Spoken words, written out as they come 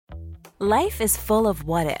Life is full of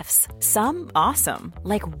what-ifs. Some awesome,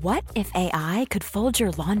 like what if AI could fold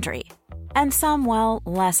your laundry? And some, well,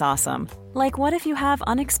 less awesome, like what if you have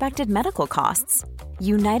unexpected medical costs?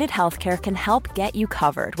 United Healthcare can help get you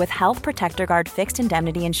covered with Health Protector Guard fixed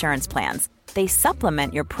indemnity insurance plans. They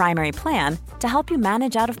supplement your primary plan to help you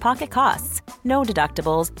manage out-of-pocket costs. No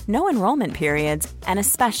deductibles, no enrollment periods, and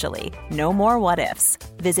especially no more what-ifs.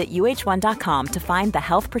 Visit uh1.com to find the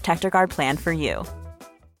Health Protector Guard plan for you.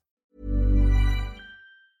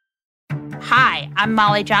 Hi, I'm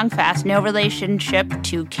Molly Jong-Fast, no relationship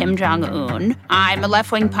to Kim Jong-un. I'm a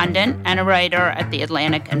left-wing pundit and a writer at The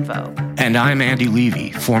Atlantic and Vogue. And I'm Andy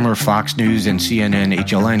Levy, former Fox News and CNN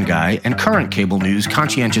HLN guy and current cable news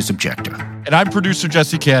conscientious objector. And I'm producer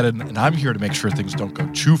Jesse Cannon, and I'm here to make sure things don't go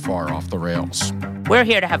too far off the rails. We're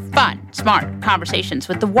here to have fun, smart conversations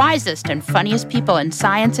with the wisest and funniest people in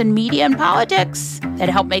science and media and politics that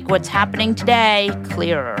help make what's happening today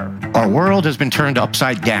clearer. Our world has been turned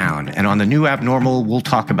upside down, and on the new Abnormal, we'll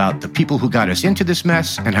talk about the people who got us into this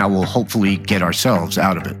mess and how we'll hopefully get ourselves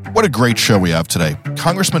out of it. What a great show we have today.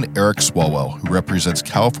 Congressman Eric Swalwell, who represents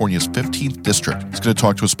California's 15th district, is going to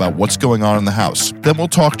talk to us about what's going on in the House. Then we'll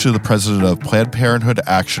talk to the president of Planned Parenthood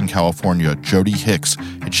Action California, Jody Hicks,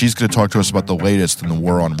 and she's going to talk to us about the latest in the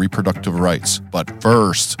war on reproductive rights. But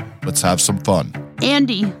first, let's have some fun.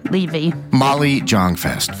 Andy Levy. Molly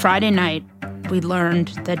Jong-Fast. Friday night, we learned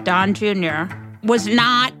that Don Jr. was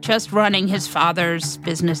not just running his father's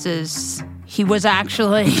businesses. He was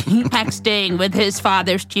actually texting with his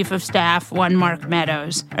father's chief of staff, one Mark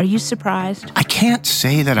Meadows. Are you surprised? I can't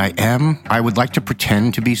say that I am. I would like to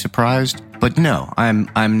pretend to be surprised, but no,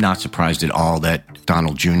 I'm not surprised at all that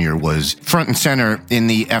Donald Jr. was front and center in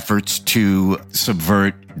the efforts to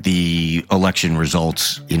subvert the election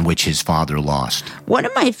results in which his father lost. One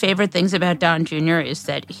of my favorite things about Don Jr. is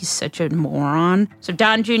that he's such a moron. So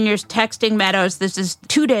Don Jr.'s texting Meadows. This is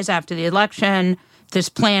 2 days after the election. This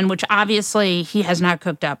plan, which obviously he has not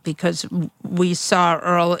cooked up because we saw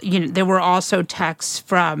early, there were also texts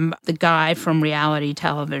from the guy from reality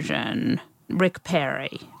television, Rick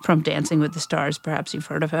Perry from Dancing with the Stars. Perhaps you've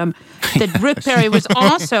heard of him. That Rick Perry was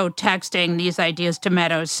also texting these ideas to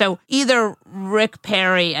Meadows. So either Rick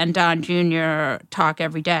Perry and Don Jr. talk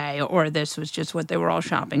every day, or this was just what they were all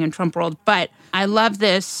shopping in Trump world. But I love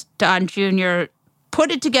this. Don Jr.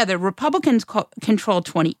 put it together. Republicans control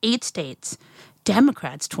 28 states.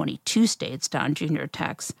 Democrats, 22 states, Don Jr.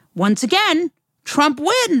 texts. Once again, Trump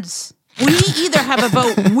wins. We either have a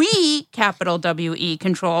vote we, capital W-E,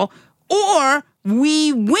 control, or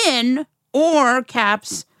we win, or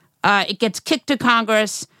caps, it gets kicked to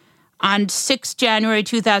Congress on 6 January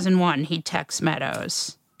 2001, he texts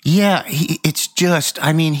Meadows. Yeah, it's just,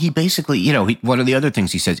 he basically, one of the other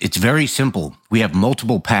things he says, it's very simple. We have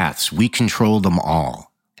multiple paths. We control them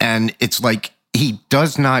all. And it's like, he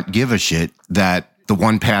does not give a shit that the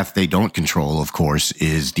one path they don't control, of course,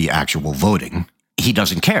 is the actual voting. He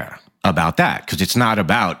doesn't care about that because it's not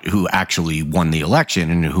about who actually won the election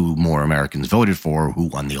and who more Americans voted for, who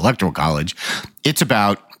won the Electoral College. It's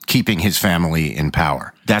about keeping his family in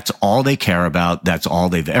power. That's all they care about. That's all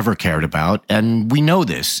they've ever cared about. And we know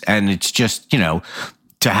this. And it's just, to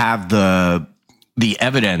have the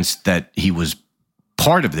evidence that he was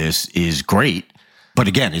part of this is great. But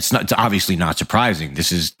again, it's obviously not surprising.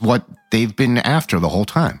 This is what they've been after the whole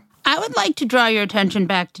time. I would like to draw your attention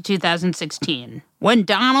back to 2016, when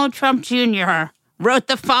Donald Trump Jr. wrote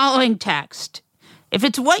the following text. If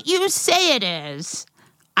it's what you say it is,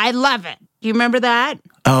 I love it. Do you remember that?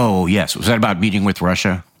 Oh, yes. Was that about meeting with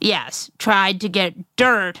Russia? Yes. Tried to get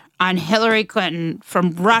dirt on Hillary Clinton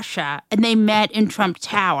from Russia, and they met in Trump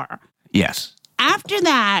Tower. Yes. After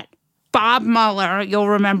that, Bob Mueller, you'll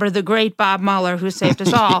remember the great Bob Mueller who saved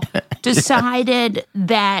us all, decided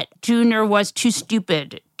that Jr. was too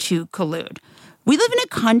stupid to collude. We live in a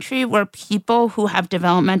country where people who have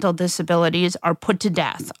developmental disabilities are put to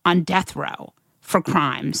death on death row for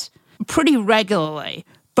crimes pretty regularly.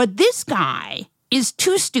 But this guy is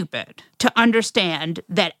too stupid to understand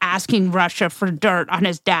that asking Russia for dirt on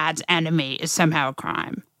his dad's enemy is somehow a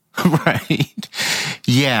crime. Right.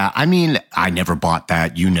 Yeah. I never bought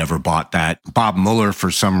that. You never bought that. Bob Mueller,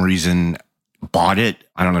 for some reason, bought it.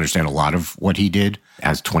 I don't understand a lot of what he did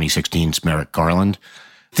as 2016's Merrick Garland.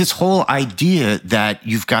 This whole idea that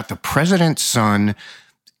you've got the president's son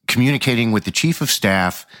communicating with the chief of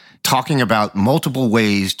staff, talking about multiple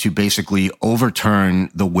ways to basically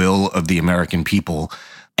overturn the will of the American people,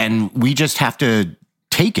 and we just have to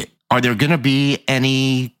take it. Are there going to be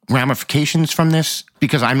any ramifications from this?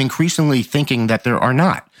 Because I'm increasingly thinking that there are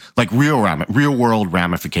not, like real world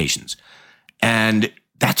ramifications. And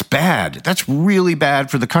That's bad. That's really bad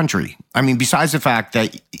for the country. I mean, besides the fact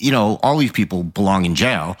that, all these people belong in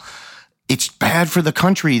jail, it's bad for the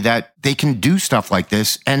country that they can do stuff like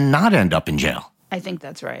this and not end up in jail. I think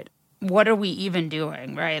that's right. What are we even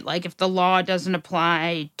doing, right? Like, if the law doesn't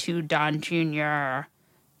apply to Don Jr.,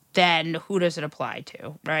 then who does it apply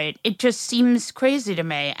to, right? It just seems crazy to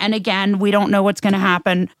me. And again, we don't know what's going to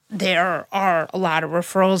happen. There are a lot of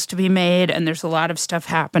referrals to be made, and there's a lot of stuff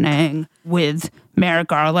happening with Merrick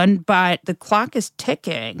Garland, but the clock is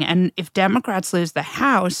ticking. And if Democrats lose the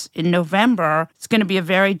House in November, it's going to be a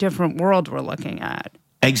very different world we're looking at.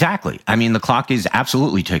 Exactly. I mean, the clock is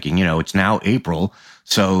absolutely ticking. It's now April,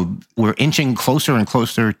 so we're inching closer and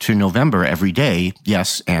closer to November every day.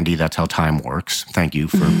 Yes, Andy, that's how time works. Thank you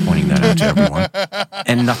for pointing that out to everyone.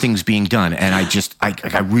 And nothing's being done. And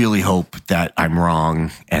I really hope that I'm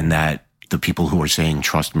wrong and that the people who are saying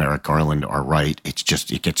trust Merrick Garland are right. It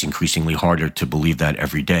gets increasingly harder to believe that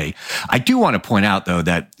every day. I do want to point out, though,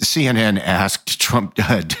 that CNN asked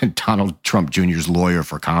Donald Trump Jr.'s lawyer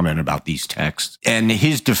for comment about these texts. And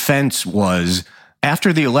his defense was,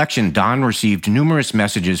 after the election, Don received numerous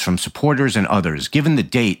messages from supporters and others. Given the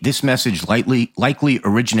date, this message likely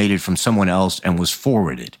originated from someone else and was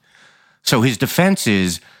forwarded. So his defense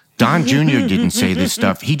is, Don Jr. didn't say this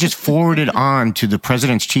stuff. He just forwarded on to the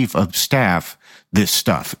president's chief of staff this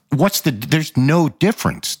stuff. There's no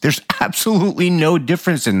difference. There's absolutely no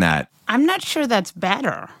difference in that. I'm not sure that's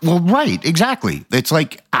better. Well, right, exactly. It's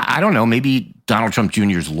like, I don't know, maybe Donald Trump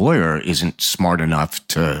Jr.'s lawyer isn't smart enough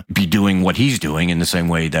to be doing what he's doing in the same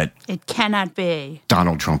way that it cannot be.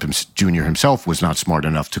 Donald Trump Jr. himself was not smart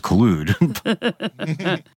enough to collude.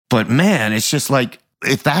 But man, it's just like,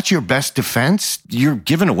 if that's your best defense, you're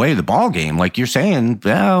giving away the ball game. Like you're saying,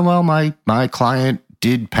 my client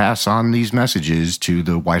did pass on these messages to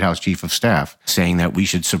the White House chief of staff saying that we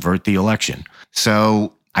should subvert the election.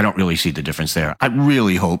 So I don't really see the difference there. I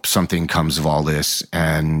really hope something comes of all this.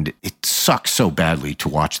 And it sucks so badly to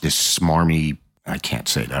watch this smarmy, I can't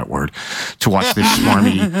say that word, to watch this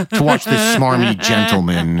smarmy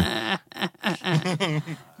gentleman.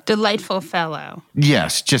 Delightful fellow.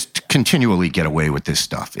 Yes, just continually get away with this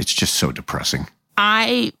stuff. It's just so depressing.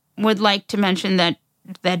 I would like to mention that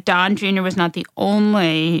Don Jr. was not the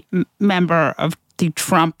only member of the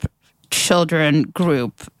Trump children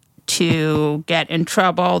group to get in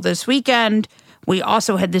trouble this weekend. We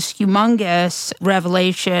also had this humongous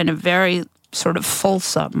revelation, a very sort of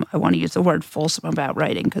fulsome, I want to use the word fulsome about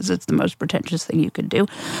writing because it's the most pretentious thing you could do,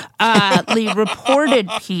 the reported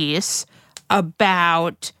piece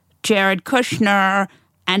about Jared Kushner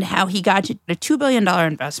and how he got a $2 billion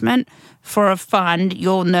investment for a fund.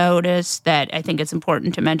 You'll notice that I think it's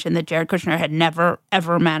important to mention that Jared Kushner had never,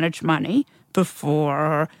 ever managed money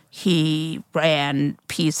before he ran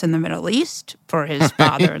peace in the Middle East for his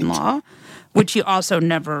father-in-law, which he also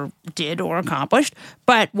never did or accomplished.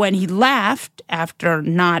 But when he left after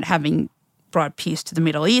not having brought peace to the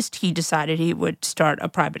Middle East, he decided he would start a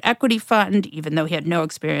private equity fund, even though he had no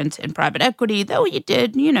experience in private equity, though he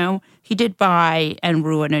did, he did buy and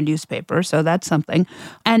ruin a newspaper, so that's something.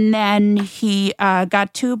 And then he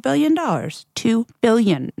got $2 billion, $2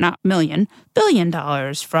 billion, not million, $1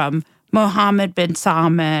 billion from Mohammed bin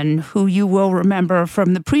Salman, who you will remember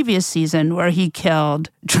from the previous season where he killed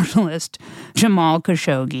journalist Jamal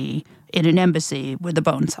Khashoggi in an embassy with a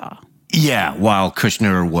bone saw. Yeah, while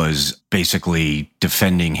Kushner was basically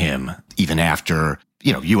defending him, even after,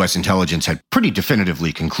 U.S. intelligence had pretty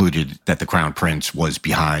definitively concluded that the Crown Prince was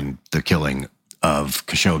behind the killing of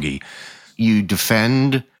Khashoggi. You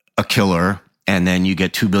defend a killer, and then you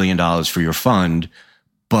get $2 billion for your fund,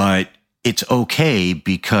 but it's okay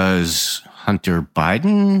because Hunter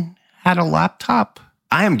Biden had a laptop.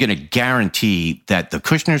 I am going to guarantee that the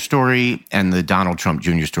Kushner story and the Donald Trump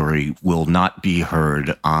Jr. story will not be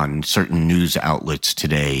heard on certain news outlets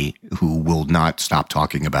today who will not stop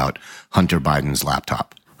talking about Hunter Biden's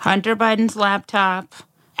laptop. Hunter Biden's laptop,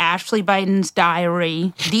 Ashley Biden's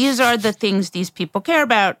diary. These are the things these people care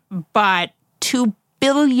about. But $2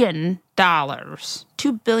 billion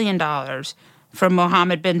from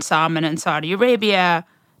Mohammed bin Salman in Saudi Arabia,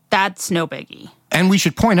 that's no biggie. And we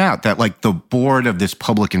should point out that, the board of this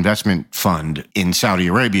public investment fund in Saudi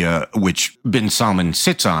Arabia, which bin Salman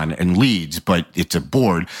sits on and leads, but it's a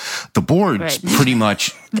board. The board's pretty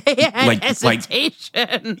much they had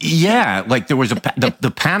hesitation. There was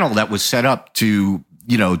the panel that was set up to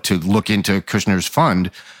look into Kushner's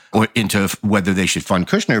fund or into whether they should fund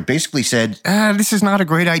Kushner, basically said, this is not a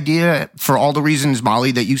great idea for all the reasons,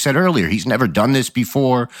 Molly, that you said earlier. He's never done this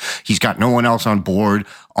before. He's got no one else on board,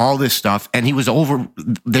 all this stuff. And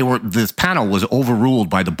this panel was overruled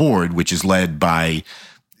by the board, which is led by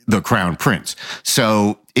the crown prince.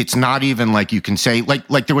 So it's not even like you can say,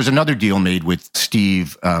 like there was another deal made with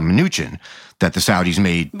Steve Mnuchin that the Saudis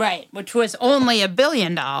made. Right, which was only $1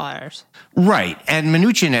 billion. Right. And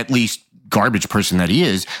Mnuchin, at least garbage person that he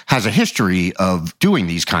is, has a history of doing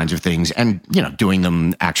these kinds of things and, doing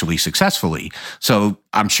them actually successfully. So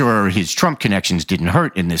I'm sure his Trump connections didn't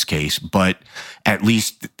hurt in this case, but at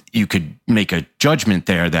least you could make a judgment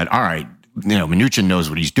there that, all right, Mnuchin knows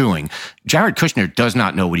what he's doing. Jared Kushner does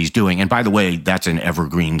not know what he's doing. And by the way, that's an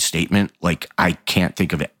evergreen statement. Like, I can't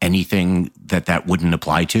think of anything that wouldn't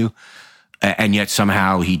apply to. And yet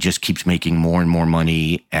somehow he just keeps making more and more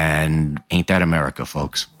money. And ain't that America,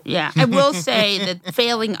 folks? Yeah, I will say that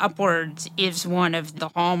failing upwards is one of the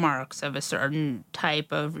hallmarks of a certain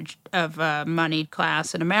type of moneyed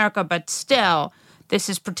class in America. But still, this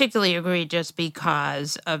is particularly egregious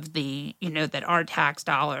because of that our tax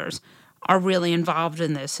dollars are really involved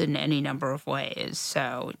in this in any number of ways.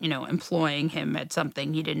 So, employing him at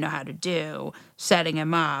something he didn't know how to do, setting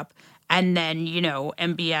him up. And then,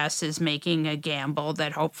 MBS is making a gamble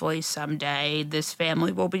that hopefully someday this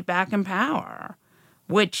family will be back in power,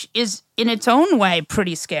 which is in its own way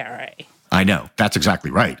pretty scary. I know. That's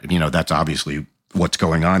exactly right. That's obviously what's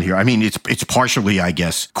going on here. I mean, it's partially, I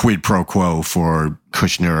guess, quid pro quo for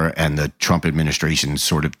Kushner and the Trump administration's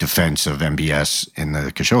sort of defense of MBS in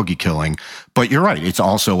the Khashoggi killing. But you're right. It's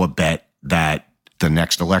also a bet that the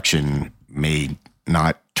next election may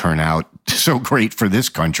not turn out so great for this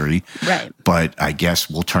country. Right. But I guess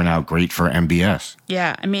will turn out great for MBS.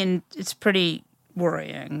 Yeah. I mean, it's pretty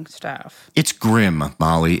worrying stuff. It's grim,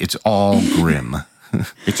 Molly. It's all grim.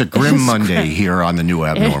 It's a grim Monday here on the New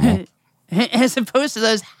Abnormal. As opposed to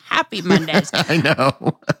those happy Mondays. I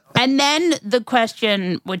know. And then the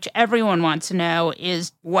question, which everyone wants to know,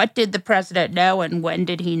 is what did the president know and when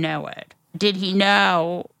did he know it? Did he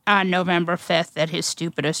know on November 5th that his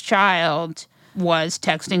stupidest child was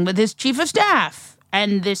texting with his chief of staff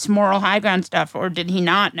and this moral high ground stuff, or did he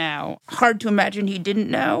not know? Hard to imagine he didn't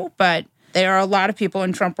know, but there are a lot of people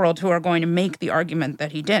in Trump world who are going to make the argument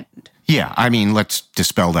that he didn't. Yeah, I mean, let's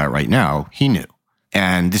dispel that right now. He knew.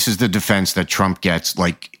 And this is the defense that Trump gets.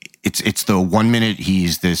 Like, it's the 1 minute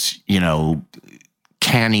he's this,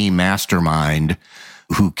 canny mastermind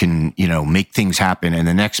who can, make things happen. And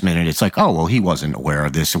the next minute it's like, oh, well, he wasn't aware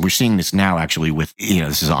of this. And we're seeing this now actually with,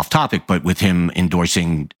 this is off topic, but with him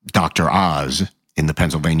endorsing Dr. Oz in the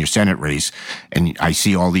Pennsylvania Senate race. And I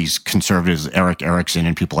see all these conservatives, Eric Erickson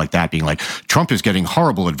and people like that being like, Trump is getting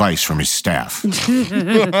horrible advice from his staff.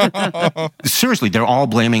 Seriously, they're all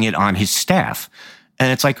blaming it on his staff.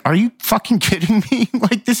 And it's like, are you fucking kidding me?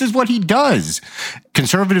 Like, this is what he does.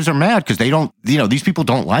 Conservatives are mad because they don't, these people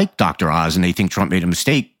don't like Dr. Oz and they think Trump made a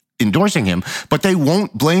mistake endorsing him, but they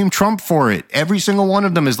won't blame Trump for it. Every single one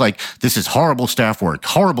of them is like, this is horrible staff work,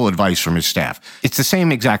 horrible advice from his staff. It's the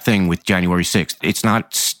same exact thing with January 6th. It's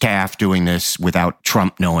not staff doing this without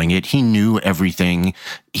Trump knowing it. He knew everything.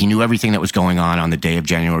 He knew everything that was going on the day of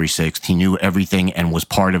January 6th. He knew everything and was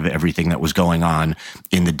part of everything that was going on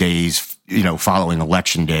in the days, following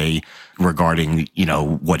Election Day regarding,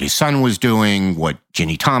 what his son was doing, what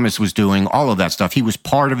Ginny Thomas was doing, all of that stuff. He was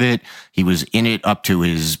part of it. He was in it up to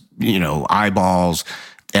his, eyeballs.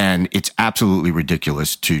 And it's absolutely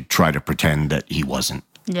ridiculous to try to pretend that he wasn't.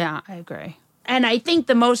 Yeah, I agree. And I think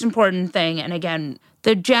the most important thing, and again,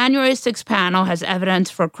 the January 6th panel has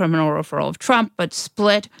evidence for criminal referral of Trump, but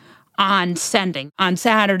split on sending. On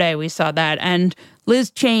Saturday, we saw that. And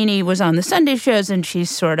Liz Cheney was on the Sunday shows, and she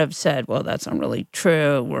sort of said, well, that's not really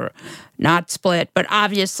true. We're not split. But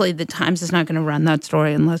obviously, the Times is not going to run that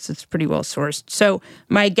story unless it's pretty well sourced. So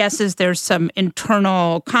my guess is there's some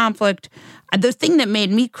internal conflict. The thing that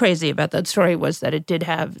made me crazy about that story was that it did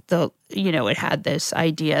have it had this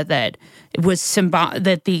idea that it was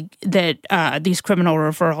that these criminal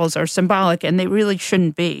referrals are symbolic, and they really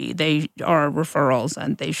shouldn't be. They are referrals,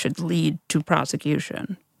 and they should lead to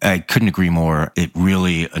prosecution. I couldn't agree more. It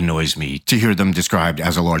really annoys me to hear them described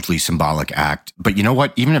as a largely symbolic act. But you know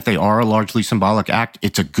what? Even if they are a largely symbolic act,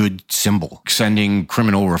 it's a good symbol. Sending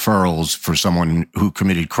criminal referrals for someone who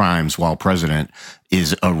committed crimes while president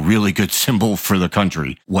is a really good symbol for the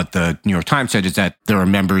country. What the New York Times said is that there are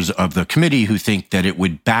members of the committee who think that it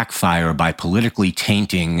would backfire by politically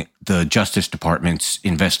tainting the Justice Department's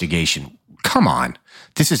investigation. Come on.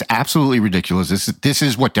 This is absolutely ridiculous. This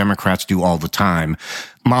is what Democrats do all the time.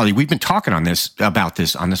 Molly, we've been talking about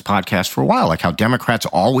this on this podcast for a while, like how Democrats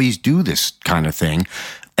always do this kind of thing.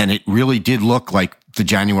 And it really did look like the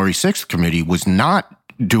January 6th committee was not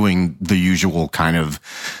doing the usual kind of,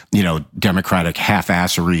 Democratic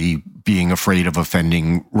half-assery, being afraid of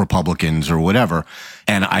offending Republicans or whatever.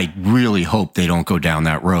 And I really hope they don't go down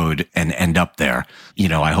that road and end up there.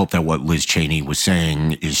 I hope that what Liz Cheney was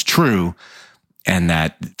saying is true and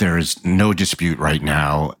that there's no dispute right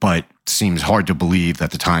now, but seems hard to believe that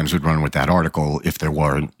the Times would run with that article if there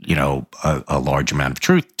weren't, a large amount of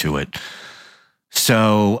truth to it.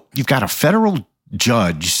 So you've got a federal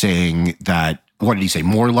judge saying that, what did he say,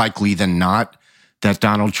 more likely than not that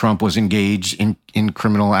Donald Trump was engaged in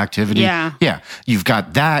criminal activity? Yeah. Yeah. You've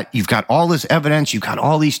got that. You've got all this evidence. You've got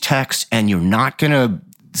all these texts, and you're not going to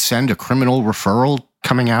send a criminal referral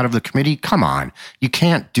coming out of the committee? Come on. You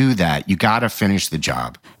can't do that. You got to finish the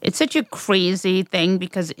job. It's such a crazy thing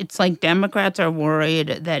because it's like Democrats are worried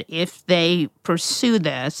that if they pursue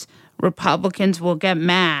this, Republicans will get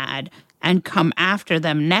mad and come after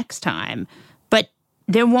them next time. But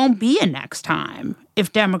there won't be a next time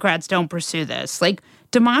if Democrats don't pursue this. Like,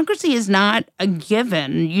 democracy is not a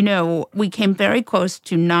given. We came very close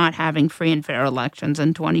to not having free and fair elections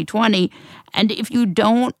in 2020. And if you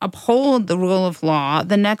don't uphold the rule of law,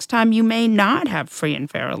 the next time you may not have free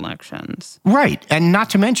and fair elections. Right. And not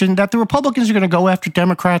to mention that the Republicans are going to go after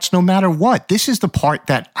Democrats no matter what. This is the part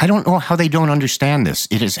that I don't know how they don't understand this.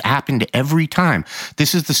 It has happened every time.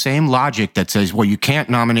 This is the same logic that says, well, you can't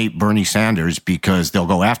nominate Bernie Sanders because they'll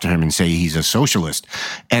go after him and say he's a socialist.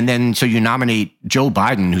 And then so you nominate Joe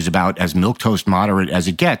Biden, who's about as milquetoast moderate as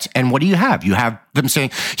it gets. And what do? You have them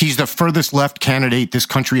saying he's the furthest left candidate this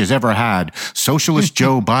country has ever had. Socialist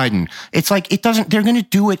Joe Biden. It's like, they're going to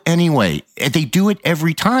do it anyway. They do it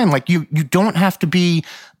every time. Like you don't have to be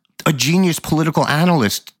a genius political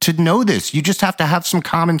analyst to know this. You just have to have some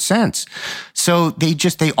common sense. So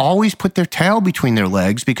they always put their tail between their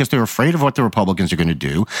legs because they're afraid of what the Republicans are going to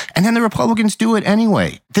do. And then the Republicans do it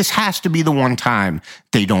anyway. This has to be the one time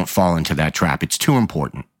they don't fall into that trap. It's too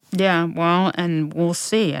important. Yeah, well, and we'll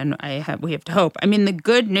see, and we have to hope. I mean, the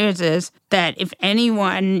good news is that if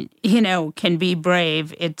anyone, can be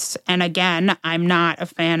brave, and again, I'm not a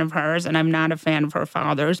fan of hers, and I'm not a fan of her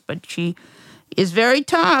father's, but she is very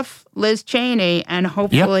tough, Liz Cheney, and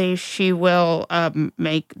hopefully she will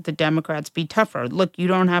make the Democrats be tougher. Look, you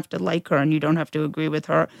don't have to like her, and you don't have to agree with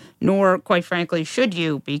her, nor, quite frankly, should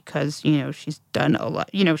you, because, she's done a lot,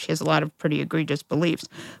 she has a lot of pretty egregious beliefs.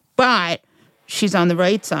 But she's on the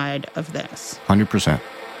right side of this. 100%.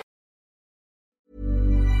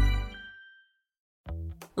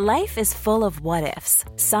 Life is full of what-ifs.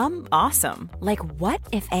 Some awesome, like what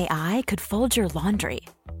if AI could fold your laundry?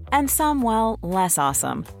 And some, well, less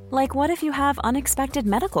awesome, like what if you have unexpected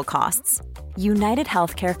medical costs? United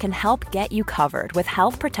Healthcare can help get you covered with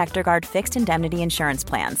Health Protector Guard fixed indemnity insurance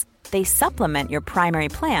plans. They supplement your primary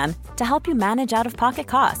plan to help you manage out-of-pocket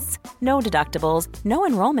costs. No deductibles, no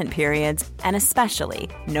enrollment periods, and especially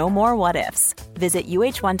no more what-ifs. Visit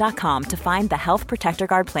uh1.com to find the Health Protector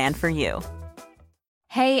Guard plan for you.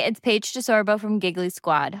 Hey, it's Paige DeSorbo from Giggly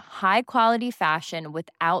Squad. High quality fashion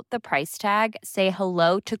without the price tag. Say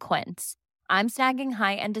hello to Quince. I'm snagging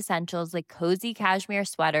high-end essentials like cozy cashmere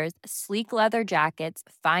sweaters, sleek leather jackets,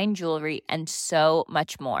 fine jewelry, and so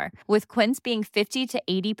much more. With Quince being 50 to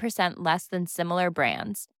 80% less than similar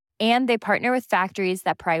brands. And they partner with factories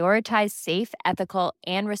that prioritize safe, ethical,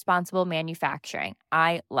 and responsible manufacturing.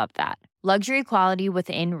 I love that. Luxury quality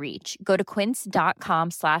within reach. Go to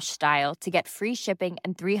quince.com/style to get free shipping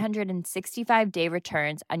and 365-day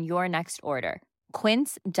returns on your next order.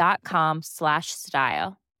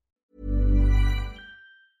 Quince.com/style.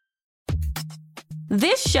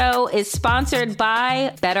 This show is sponsored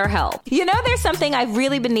by BetterHelp. There's something I've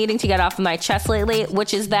really been needing to get off my chest lately,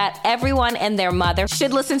 which is that everyone and their mother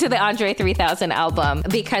should listen to the Andre 3000 album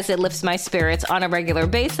because it lifts my spirits on a regular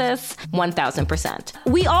basis, 1000%.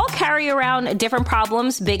 We all carry around different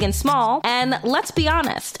problems, big and small, and let's be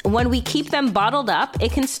honest, when we keep them bottled up,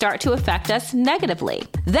 it can start to affect us negatively.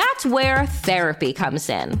 That's where therapy comes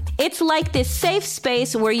in. It's like this safe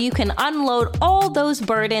space where you can unload all those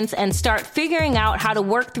burdens and start figuring out how to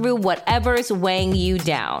work through whatever's weighing you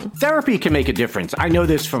down. Therapy can make a difference. I know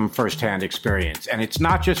this from firsthand experience, and it's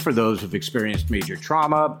not just for those who've experienced major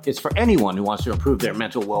trauma. It's for anyone who wants to improve their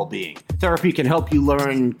mental well-being. Therapy can help you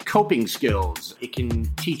learn coping skills. It can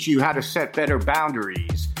teach you how to set better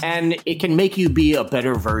boundaries, and it can make you be a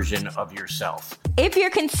better version of yourself. If you're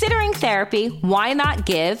considering therapy, why not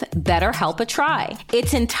give BetterHelp a try?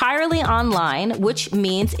 It's entirely online, which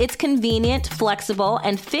means it's convenient, flexible,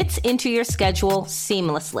 and fits into your schedule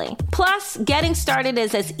seamlessly. Plus, getting started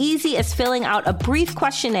is as easy as filling out a brief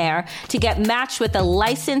questionnaire to get matched with a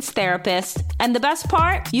licensed therapist. And the best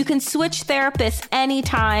part? You can switch therapists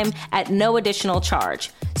anytime at no additional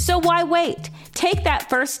charge. So why wait? Take that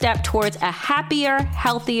first step towards a happier,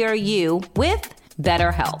 healthier you with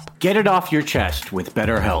BetterHelp. Get it off your chest with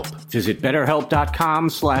BetterHelp. Visit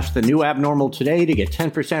BetterHelp.com/thenewabnormal today to get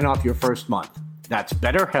 10% off your first month. That's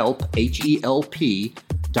BetterHelp,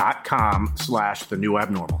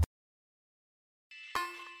 HELP.com/thenewabnormal.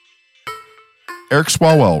 Eric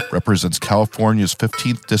Swalwell represents California's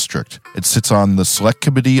 15th District. It sits on the Select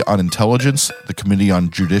Committee on Intelligence, the Committee on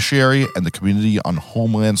Judiciary, and the Committee on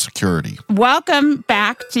Homeland Security. Welcome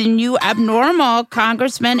back to New Abnormal,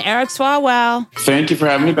 Congressman Eric Swalwell. Thank you for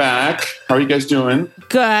having me back. How are you guys doing?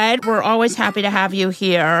 Good. We're always happy to have you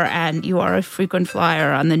here, and you are a frequent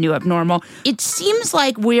flyer on the New Abnormal. It seems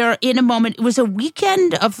like we're in a moment. It was a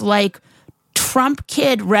weekend of like Trump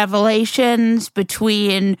kid revelations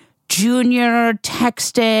between Junior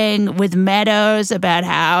texting with Meadows about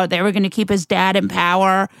how they were going to keep his dad in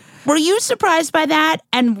power. Were you surprised by that?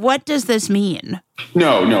 And what does this mean?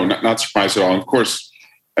 No, not surprised at all. Of course,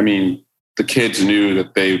 I mean, the kids knew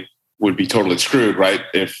that they would be totally screwed, right?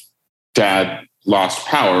 If dad lost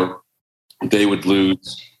power, they would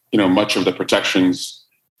lose, much of the protections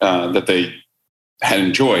that they had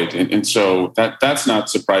enjoyed. And so that's not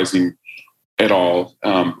surprising at all.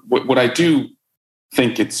 What I do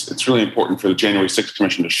think it's really important for the January 6th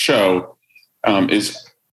Commission to show is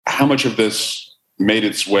how much of this made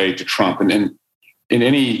its way to Trump. And in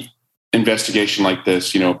any investigation like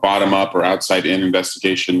this, bottom up or outside in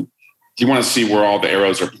investigation, you want to see where all the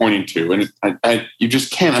arrows are pointing to. And you just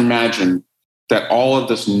can't imagine that all of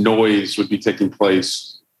this noise would be taking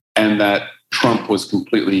place and that Trump was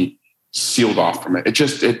completely sealed off from it.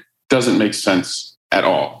 It doesn't make sense at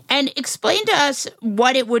all. And explain to us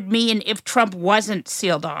what it would mean if Trump wasn't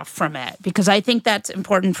sealed off from it, because I think that's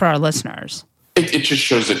important for our listeners. It just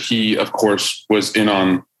shows that he, of course, was in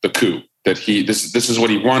on the coup, that this is what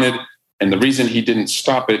he wanted. And the reason he didn't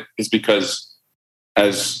stop it is because,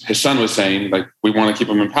 as his son was saying, like, we want to keep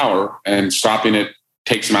him in power, and stopping it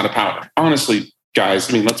takes him out of power. Honestly, guys,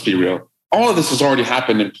 let's be real. All of this has already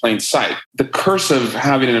happened in plain sight. The curse of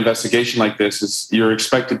having an investigation like this is you're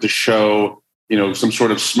expected to show some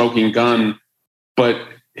sort of smoking gun, but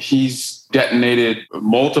he's detonated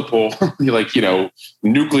multiple,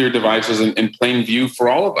 nuclear devices in plain view for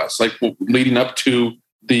all of us, like leading up to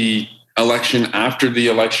the election, after the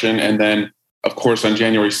election, and then, of course, on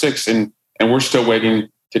January 6th. And we're still waiting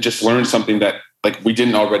to just learn something that, we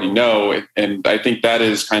didn't already know. And I think that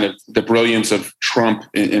is kind of the brilliance of Trump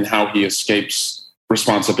in how he escapes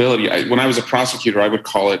responsibility. When I was a prosecutor, I would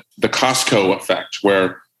call it the Costco effect,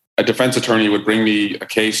 where a defense attorney would bring me a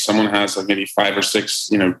case. Someone has maybe 5 or 6,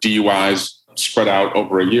 DUIs spread out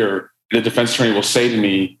over a year. The defense attorney will say to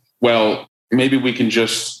me, well, maybe we can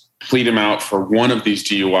just plead him out for one of these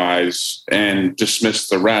DUIs and dismiss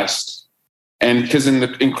the rest. And because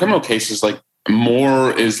in criminal cases,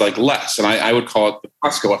 more is less. And I would call it the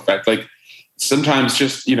Costco effect. Sometimes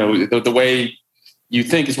just, the way you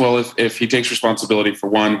think is, well, if he takes responsibility for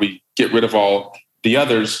one, we get rid of all the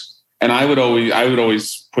others. And I would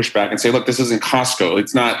always push back and say, look, this isn't Costco.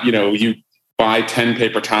 It's not, you buy 10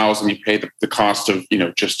 paper towels and you pay the cost of,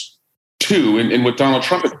 just 2. And with Donald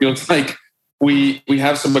Trump, it feels like we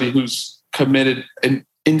have somebody who's committed an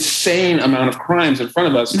insane amount of crimes in front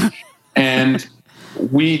of us. And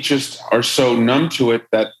we just are so numb to it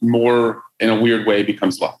that more, in a weird way,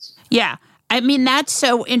 becomes less. Yeah. That's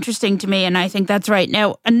so interesting to me, and I think that's right.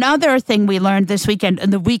 Now, another thing we learned this weekend,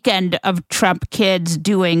 and the weekend of Trump kids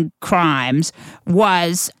doing crimes,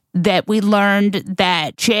 was that we learned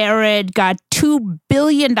that Jared got $2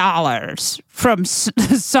 billion from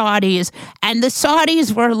the Saudis, and the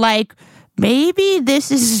Saudis were like, maybe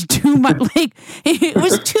this is too much. It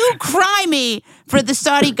was too crimey for the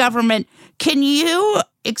Saudi government. Can you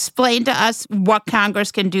explain to us what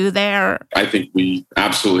Congress can do there? I think we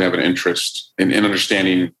absolutely have an interest in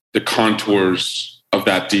understanding the contours of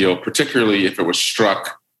that deal, particularly if it was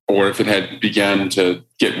struck or if it had begun to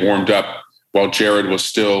get warmed up while Jared was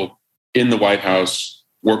still in the White House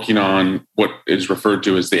working on what is referred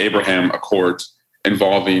to as the Abraham Accords,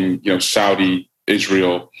 involving Saudi,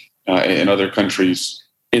 Israel, and other countries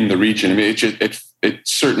in the region. It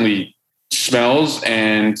certainly smells,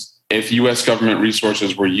 and if U.S. government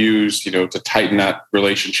resources were used, to tighten that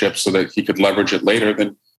relationship so that he could leverage it later,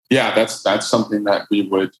 then Yeah, that's something that we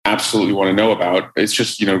would absolutely want to know about. It's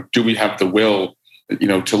just, do we have the will,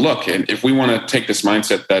 to look? And if we want to take this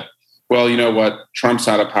mindset that, well, you know what, Trump's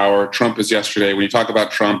out of power, Trump is yesterday. When you talk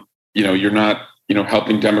about Trump, you're not,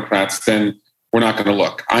 helping Democrats, then we're not going to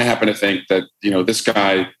look. I happen to think that, this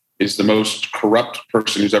guy is the most corrupt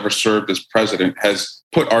person who's ever served as president, has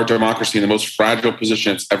put our democracy in the most fragile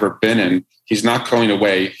position it's ever been in. He's not going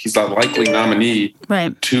away. He's the likely nominee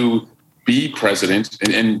to be president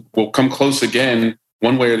and will come close again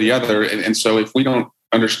one way or the other. And so if we don't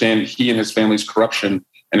understand he and his family's corruption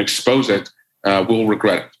and expose it, we'll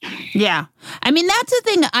regret it. Yeah. I mean, that's the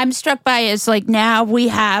thing I'm struck by is like now we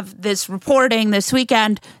have this reporting this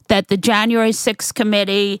weekend that the January 6th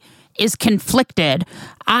committee is conflicted.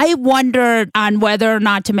 I wondered on whether or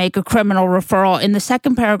not to make a criminal referral. In the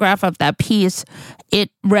second paragraph of that piece, it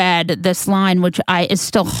read this line, which is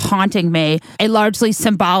still haunting me, a largely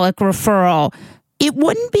symbolic referral. It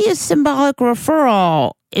wouldn't be a symbolic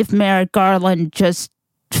referral if Merrick Garland just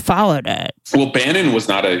followed it. Well, Bannon was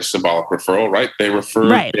not a symbolic referral, right? They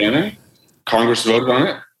referred Bannon. Congress voted on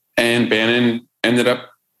it, and Bannon ended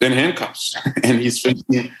up in handcuffs, and he's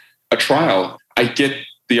facing a trial. I get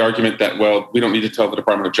the argument that, well, we don't need to tell the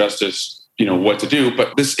Department of Justice, what to do,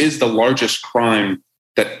 but this is the largest crime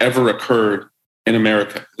that ever occurred in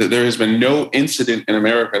America. There has been no incident in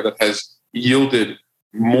America that has yielded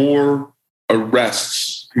more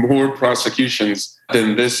arrests, more prosecutions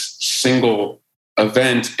than this single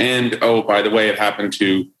event. And, oh, by the way, it happened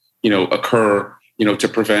to, occur, to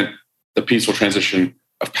prevent the peaceful transition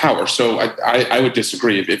of power. So I would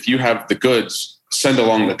disagree. If you have the goods, send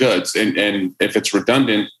along the goods. And if it's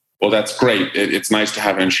redundant, well, that's great. It's nice to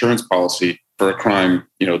have an insurance policy for a crime,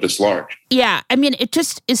 this large. Yeah. I mean, it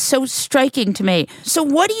just is so striking to me. So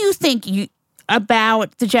what do you think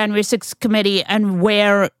about the January 6th committee and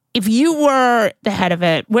where, if you were the head of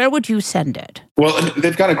it, where would you send it? Well,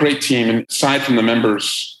 they've got a great team. And aside from the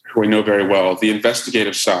members who I know very well, the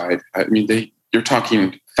investigative side, I mean, you're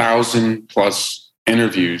talking 1,000+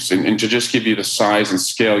 interviews. And to just give you the size and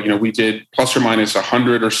scale, we did plus or minus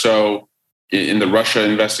 100 or so in the Russia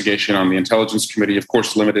investigation on the Intelligence Committee, of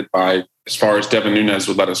course, limited by as far as Devin Nunes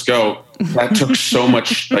would let us go. That took so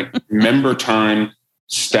much member time,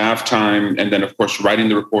 staff time, and then, of course, writing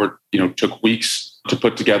the report, took weeks to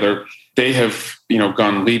put together. They have,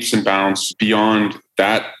 gone leaps and bounds beyond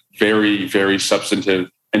that very, very substantive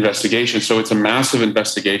investigation. So it's a massive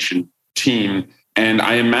investigation team. And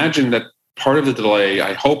I imagine that part of the delay,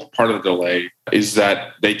 I hope part of the delay is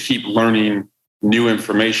that they keep learning new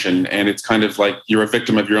information. And it's kind of like you're a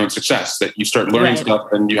victim of your own success, that you start learning stuff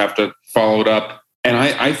and you have to follow it up. And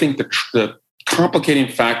I think the complicating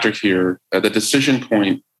factor here, the decision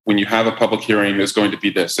point when you have a public hearing is going to be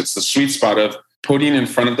this. It's the sweet spot of putting in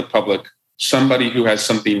front of the public somebody who has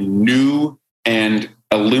something new and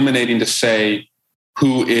illuminating to say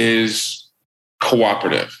who is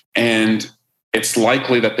cooperative. And it's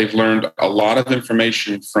likely that they've learned a lot of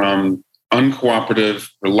information from uncooperative,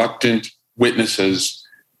 reluctant witnesses,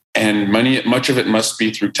 and much of it must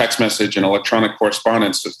be through text message and electronic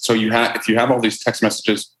correspondence. So if you have all these text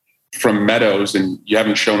messages from Meadows and you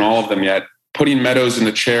haven't shown all of them yet, putting Meadows in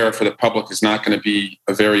the chair for the public is not going to be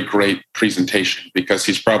a very great presentation because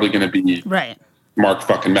he's probably going to be Mark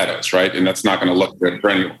fucking Meadows, right? And that's not going to look good for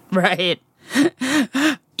anyone. Right.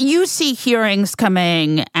 You see hearings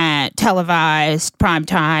coming at televised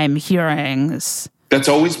primetime hearings. That's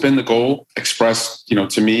always been the goal expressed,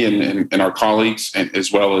 to me and our colleagues, and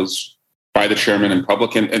as well as by the chairman and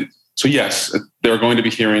public. And so, yes, there are going to be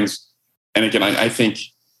hearings. And again, I think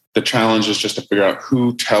the challenge is just to figure out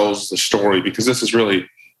who tells the story, because this is really,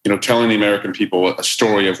 telling the American people a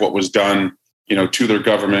story of what was done, to their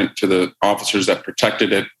government, to the officers that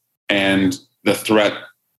protected it, and the threat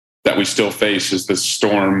that we still face is this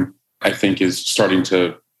storm, I think, is starting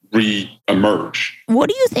to re-emerge. What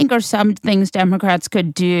do you think are some things Democrats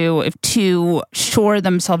could do to shore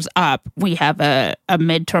themselves up? We have a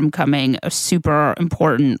midterm coming, a super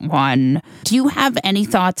important one. Do you have any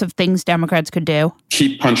thoughts of things Democrats could do?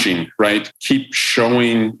 Keep punching, right? Keep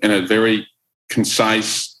showing in a very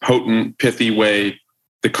concise, potent, pithy way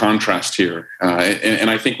the contrast here.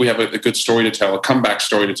 And I think we have a good story to tell, a comeback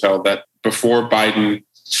story to tell, that before Biden,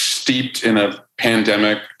 steeped in a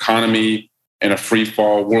pandemic economy and a free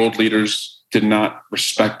fall, world leaders did not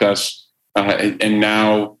respect us. And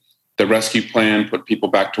now the rescue plan put people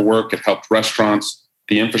back to work. It helped restaurants.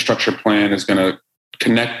 The infrastructure plan is going to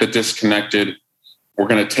connect the disconnected. We're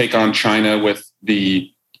going to take on China with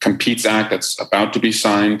the Competes Act that's about to be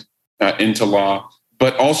signed into law,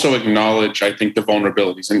 but also acknowledge, I think, the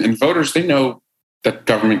vulnerabilities. And voters, they know that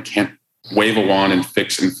government can't wave a wand and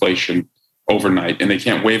fix inflation overnight. And they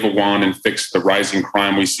can't wave a wand and fix the rising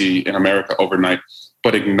crime we see in America overnight.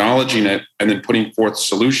 But acknowledging it and then putting forth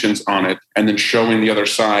solutions on it and then showing the other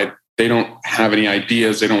side they don't have any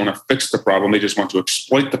ideas, they don't want to fix the problem, they just want to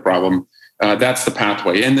exploit the problem. That's the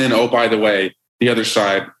pathway. And then, oh, by the way, the other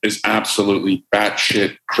side is absolutely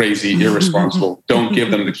batshit crazy, irresponsible. Don't give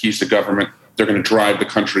them the keys to government. They're going to drive the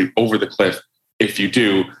country over the cliff if you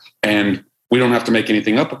do. And we don't have to make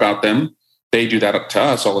anything up about them. They do that up to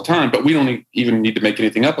us all the time, but we don't even need to make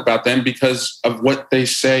anything up about them because of what they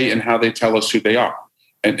say and how they tell us who they are.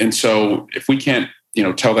 And so if we can't,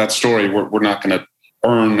 tell that story, we're not going to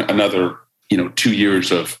earn another, 2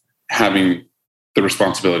 years of having the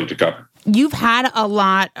responsibility to govern. You've had a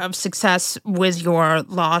lot of success with your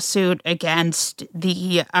lawsuit against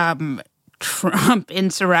the Trump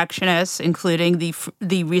insurrectionists, including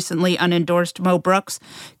the recently unendorsed Mo Brooks.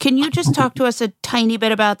 Can you just talk to us a tiny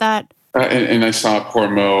bit about that? And I saw poor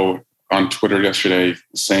Mo on Twitter yesterday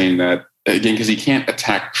saying that, again, because he can't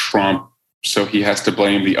attack Trump, so he has to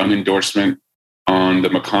blame the unendorsement on the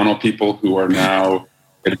McConnell people who are now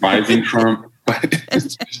advising Trump.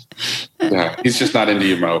 Yeah, he's just not into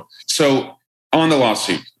you, Mo. So on the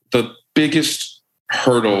lawsuit, the biggest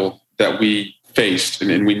hurdle that we faced,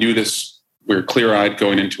 and we knew this, we were clear-eyed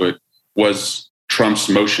going into it, was Trump's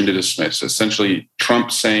motion to dismiss. Essentially,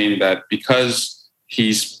 Trump saying that because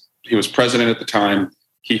he was president at the time,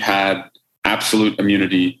 he had absolute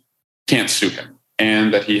immunity, can't sue him,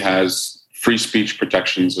 and that he has free speech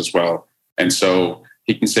protections as well. And so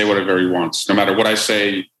he can say whatever he wants. No matter what I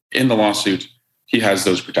say in the lawsuit, he has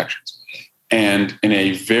those protections. And in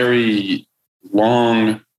a very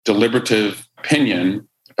long, deliberative opinion,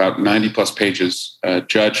 about 90 plus pages,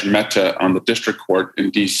 Judge Mehta on the district court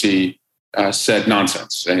in DC said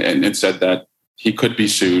nonsense and said that he could be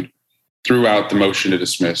sued, threw out the motion to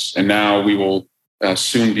dismiss. And now we will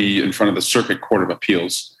soon be in front of the Circuit Court of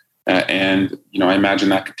Appeals. And I imagine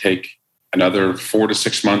that could take another 4 to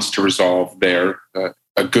 6 months to resolve there,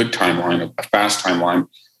 a good timeline, a fast timeline.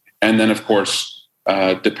 And then, of course,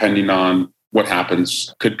 depending on what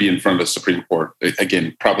happens, could be in front of the Supreme Court,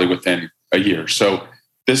 again, probably within a year. So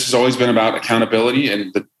this has always been about accountability,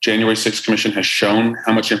 and the January 6th Commission has shown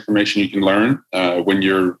how much information you can learn when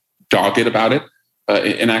you're dogged about it.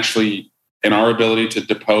 And actually, in our ability to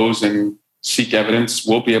depose and seek evidence,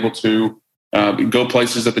 we'll be able to go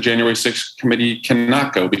places that the January 6th committee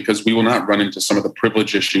cannot go, because we will not run into some of the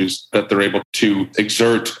privilege issues that they're able to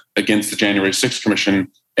exert against the January 6th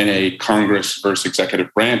Commission in a Congress versus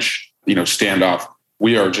executive branch, standoff.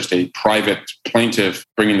 We are just a private plaintiff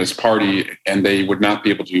bringing this party, and they would not be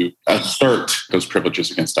able to assert those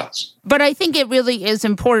privileges against us. But I think it really is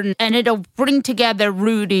important, and it'll bring together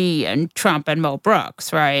Rudy and Trump and Mo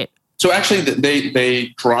Brooks, right? So actually, they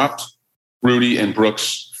dropped Rudy and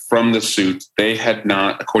Brooks from the suit. They had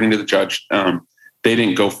not, according to the judge, they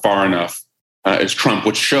didn't go far enough as Trump,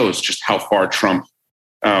 which shows just how far Trump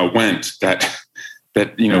went. That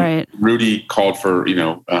right. Rudy called for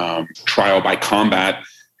trial by combat,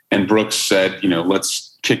 and Brooks said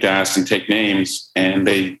let's kick ass and take names. And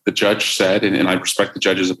the judge said, and I respect the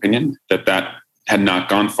judge's opinion, that had not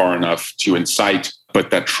gone far enough to incite, but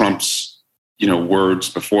that Trump's words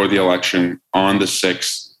before the election on the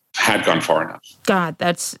 6th had gone far enough. God,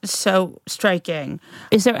 that's so striking.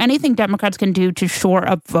 Is there anything Democrats can do to shore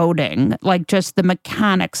up voting, like just the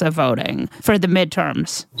mechanics of voting for the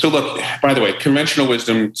midterms? So look, by the way, conventional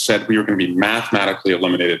wisdom said we were going to be mathematically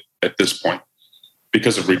eliminated at this point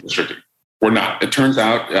because of redistricting. We're not. It turns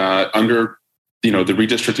out under the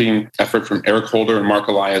redistricting effort from Eric Holder and Mark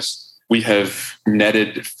Elias, we have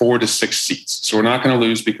netted 4 to 6 seats. So we're not going to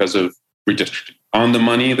lose because of redistricting. On the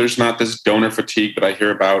money, there's not this donor fatigue that I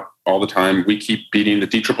hear about all the time. We keep beating, the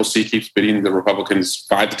DCCC keeps beating the Republicans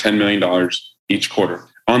 $5 to $10 million each quarter.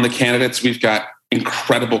 On the candidates, we've got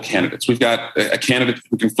incredible candidates. We've got a candidate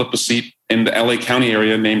who can flip a seat in the LA County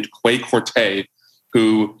area named Quay Corte,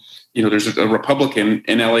 who, there's a Republican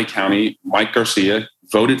in LA County, Mike Garcia,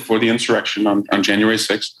 voted for the insurrection on January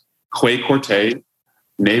 6th. Quay Corte,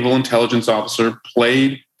 naval intelligence officer,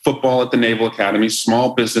 played football at the Naval Academy,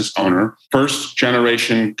 small business owner, first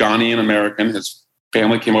generation Ghanaian American. His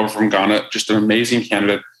family came over from Ghana, just an amazing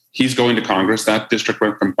candidate. He's going to Congress. That district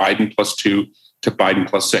went from Biden +2 to Biden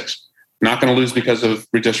 +6. Not going to lose because of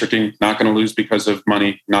redistricting, not going to lose because of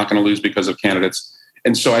money, not going to lose because of candidates.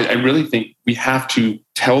 And so I really think we have to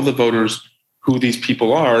tell the voters who these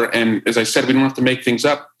people are. And as I said, we don't have to make things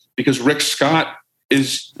up, because Rick Scott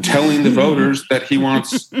is telling the voters that he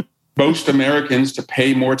wants most Americans to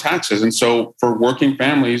pay more taxes. And so for working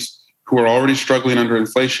families who are already struggling under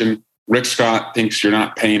inflation, Rick Scott thinks you're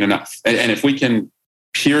not paying enough. And if we can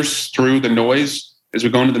pierce through the noise as we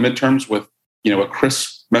go into the midterms with, a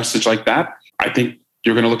crisp message like that, I think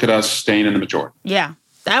you're going to look at us staying in the majority. Yeah,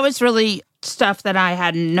 that was really stuff that I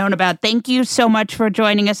hadn't known about. Thank you so much for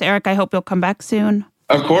joining us, Eric. I hope you'll come back soon.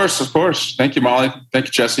 Of course. Thank you, Molly. Thank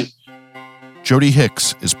you, Jesse. Jody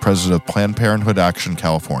Hicks is president of Planned Parenthood Action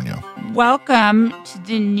California. Welcome to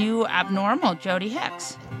the new abnormal, Jody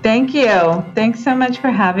Hicks. Thank you. Thanks so much for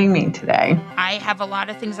having me today. I have a lot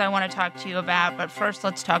of things I want to talk to you about, but first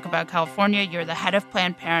let's talk about California. You're the head of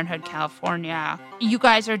Planned Parenthood California. You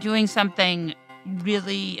guys are doing something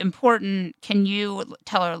really important. Can you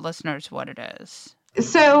tell our listeners what it is?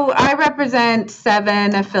 So I represent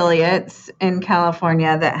 7 affiliates in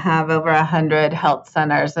California that have over 100 health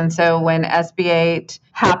centers. And so when SB 8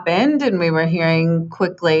 happened and we were hearing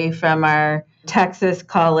quickly from our Texas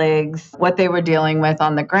colleagues what they were dealing with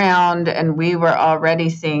on the ground, and we were already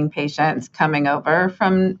seeing patients coming over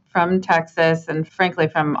from Texas and frankly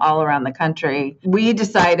from all around the country, we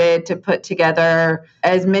decided to put together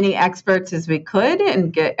as many experts as we could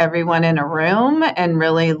and get everyone in a room and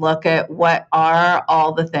really look at what are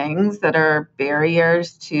all the things that are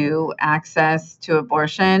barriers to access to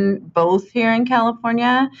abortion, both here in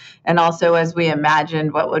California and also as we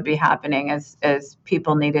imagined what would be happening as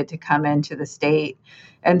people needed to come into the state.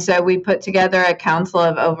 And so we put together a council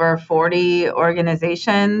of over 40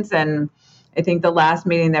 organizations, and I think the last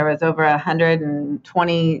meeting there was over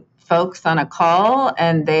 120 folks on a call,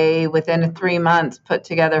 and they, within 3 months, put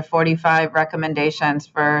together 45 recommendations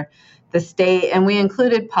for the state. And we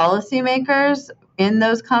included policymakers in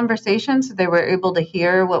those conversations so they were able to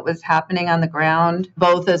hear what was happening on the ground,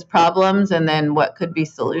 both as problems and then what could be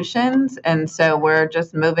solutions. And so we're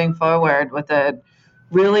just moving forward with a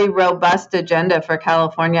really robust agenda for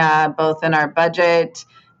California, both in our budget,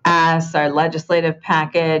 as our legislative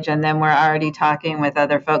package, and then we're already talking with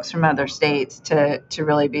other folks from other states to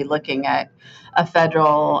really be looking at a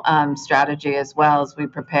federal strategy as well as we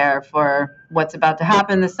prepare for what's about to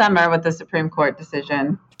happen this summer with the Supreme Court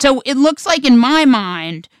decision. So it looks like, in my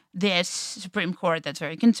mind, this Supreme Court that's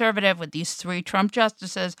very conservative with these 3 Trump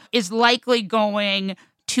justices is likely going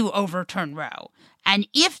to overturn Roe. And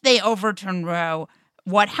if they overturn Roe,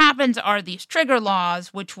 what happens are these trigger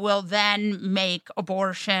laws, which will then make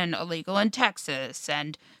abortion illegal in Texas,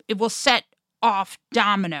 and it will set off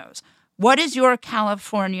dominoes. What is your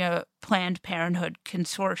California Planned Parenthood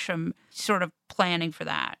Consortium sort of planning for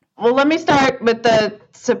that? Well, let me start with the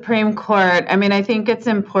Supreme Court. I mean, I think it's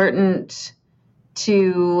important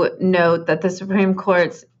to note that the Supreme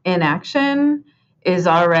Court's inaction is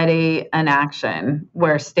already an action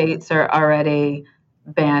where states are already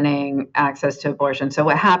banning access to abortion. So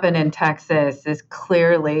what happened in Texas is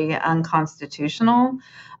clearly unconstitutional.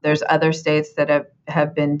 There's other states that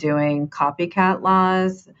have been doing copycat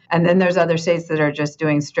laws. And then there's other states that are just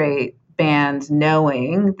doing straight bans,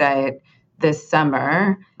 knowing that this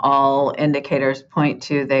summer, all indicators point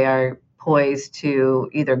to they are poised to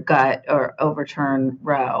either gut or overturn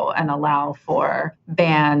Roe and allow for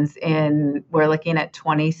bans we're looking at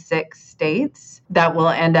 26 states that will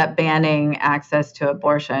end up banning access to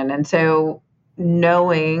abortion. And so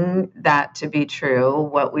knowing that to be true,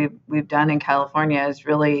 what we've done in California is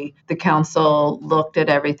really the council looked at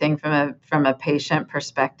everything from a patient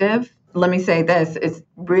perspective. Let me say this, it's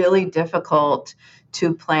really difficult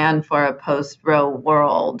to plan for a post-Roe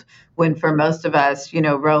world when for most of us,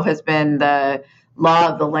 Roe has been the law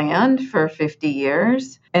of the land for 50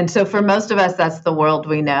 years. And so for most of us, that's the world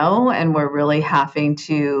we know. And we're really having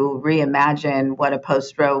to reimagine what a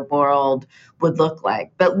post-Roe world would look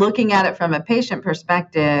like. But looking at it from a patient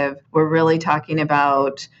perspective, we're really talking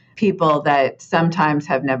about people that sometimes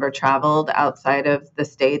have never traveled outside of the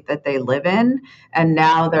state that they live in. And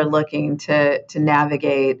now they're looking to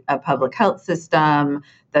navigate a public health system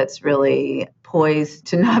that's really poised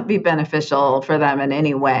to not be beneficial for them in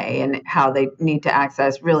any way, and how they need to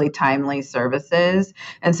access really timely services.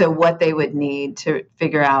 And so what they would need to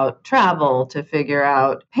figure out travel, to figure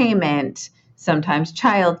out payment, sometimes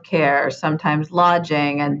childcare, sometimes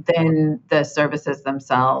lodging, and then the services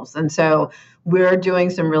themselves. And so we're doing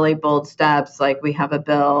some really bold steps. Like we have a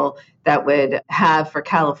bill that would have for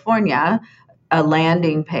California a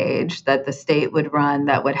landing page that the state would run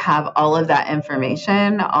that would have all of that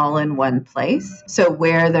information all in one place. So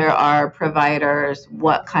where there are providers,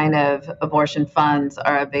 what kind of abortion funds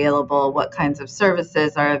are available, what kinds of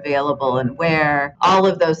services are available and where, all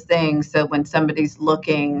of those things. So when somebody's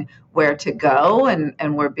looking where to go.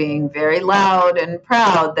 And we're being very loud and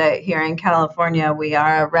proud that here in California, we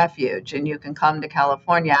are a refuge and you can come to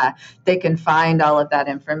California. They can find all of that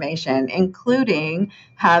information, including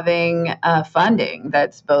having funding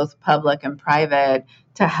that's both public and private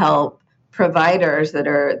to help providers that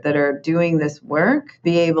are doing this work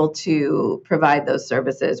be able to provide those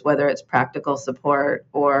services, whether it's practical support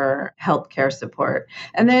or healthcare support.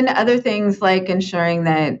 And then other things like ensuring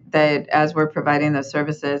that as we're providing those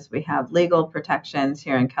services, we have legal protections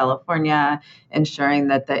here in California, ensuring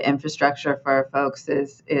that the infrastructure for our folks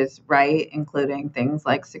is right, including things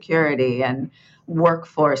like security and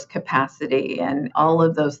workforce capacity and all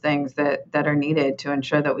of those things that are needed to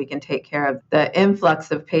ensure that we can take care of the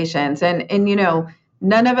influx of patients. And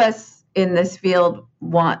none of us in this field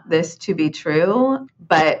want this to be true,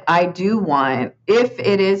 but I do want, if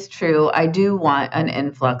it is true, I do want an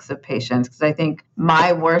influx of patients, because I think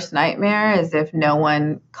my worst nightmare is if no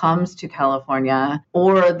one comes to California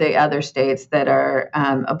or the other states that are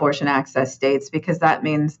abortion access states, because that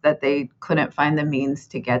means that they couldn't find the means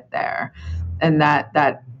to get there. And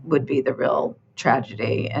that would be the real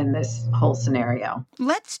tragedy in this whole scenario.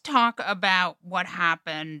 Let's talk about what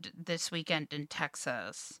happened this weekend in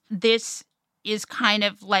Texas. This is kind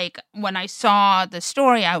of like, when I saw the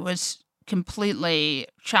story, I was completely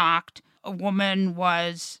shocked. A woman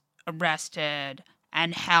was arrested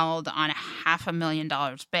and held on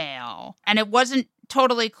 $500,000 bail. And it wasn't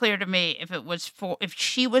totally clear to me if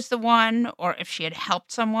she was the one or if she had helped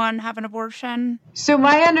someone have an abortion. So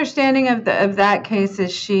my understanding of that case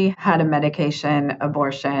is she had a medication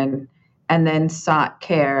abortion and then sought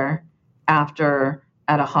care after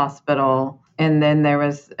at a hospital. And then there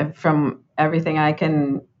was, from everything I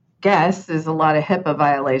can guess, is a lot of HIPAA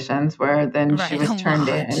violations where then she was turned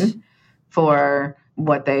in for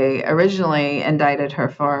what they originally indicted her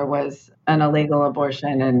for was an illegal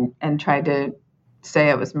abortion and tried to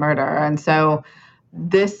say it was murder. And so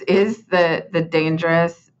this is the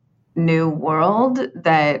dangerous new world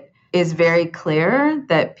that is very clear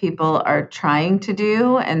that people are trying to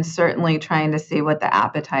do, and certainly trying to see what the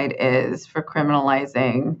appetite is for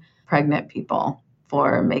criminalizing pregnant people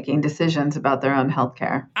for making decisions about their own health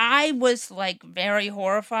care. I was very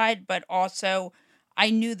horrified, but also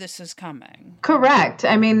I knew this was coming. Correct.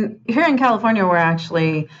 I mean, here in California, we're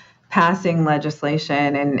actually passing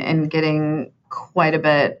legislation and getting quite a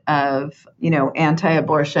bit of,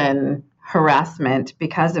 anti-abortion harassment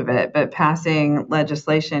because of it, but passing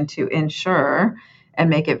legislation to ensure and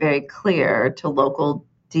make it very clear to local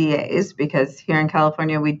DAs, because here in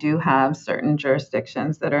California, we do have certain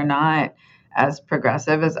jurisdictions that are not as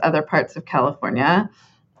progressive as other parts of California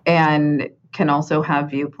and can also have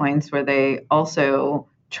viewpoints where they also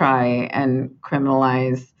try and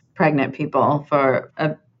criminalize pregnant people for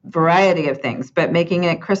a variety of things, but making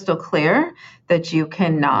it crystal clear that you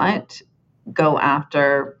cannot go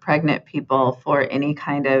after pregnant people for any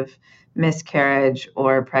kind of miscarriage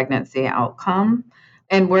or pregnancy outcome.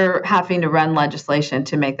 And we're having to run legislation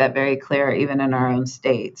to make that very clear, even in our own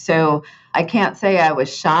state. So I can't say I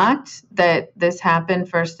was shocked that this happened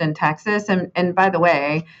first in Texas. And by the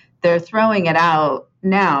way, they're throwing it out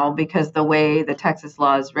now because the way the Texas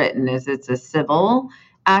law is written is it's a civil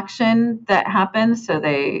action that happens. So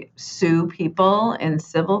they sue people in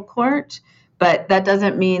civil court. But that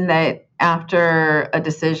doesn't mean that after a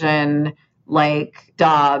decision like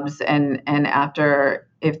Dobbs and after,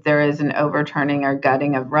 if there is an overturning or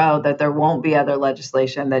gutting of Roe, that there won't be other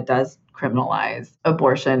legislation that does criminalize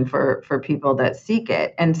abortion for people that seek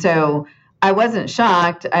it. And so I wasn't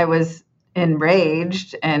shocked. I was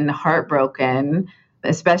enraged and heartbroken,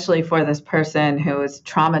 especially for this person who was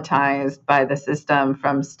traumatized by the system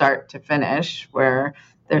from start to finish, where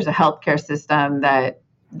there's a healthcare system that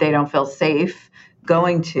they don't feel safe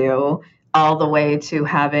going to, all the way to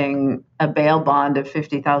having a bail bond of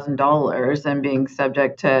 $50,000 and being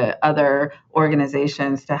subject to other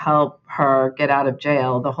organizations to help her get out of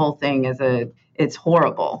jail. The whole thing it's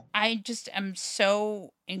horrible. I just am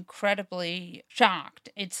so incredibly shocked.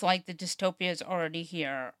 It's like the dystopia is already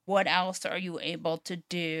here. What else are you able to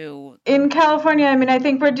do? In California, I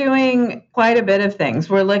think we're doing quite a bit of things.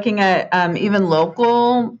 We're looking at even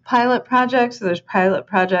local pilot projects. So there's pilot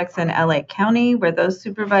projects in LA County where those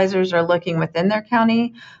supervisors are looking within their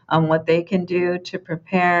county on what they can do to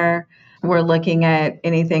prepare. We're looking at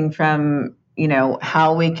anything from,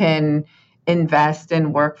 how we can invest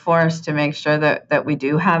in workforce to make sure that we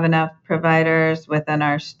do have enough providers within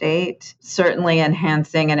our state, certainly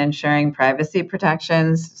enhancing and ensuring privacy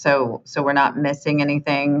protections so we're not missing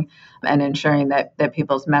anything, and ensuring that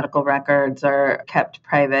people's medical records are kept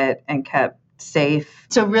private and kept safe.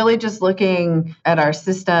 So really just looking at our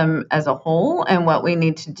system as a whole and what we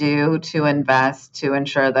need to do to invest to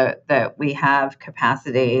ensure that we have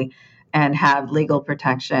capacity and have legal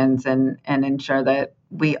protections and ensure that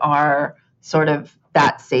we are sort of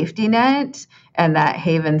that safety net and that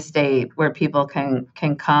haven state where people can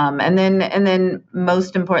come. And then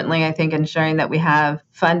most importantly, I think ensuring that we have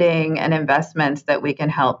funding and investments that we can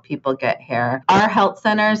help people get here. Our health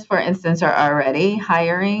centers, for instance, are already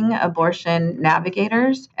hiring abortion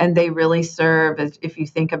navigators, and they really serve as, if you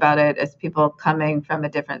think about it, as people coming from a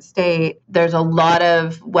different state. There's a lot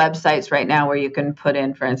of websites right now where you can put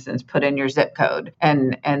in, for instance, put in your zip code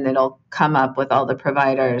and it'll come up with all the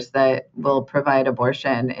providers that will provide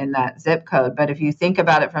abortion in that zip code. But if you think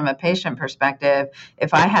about it from a patient perspective,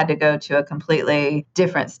 if I had to go to a completely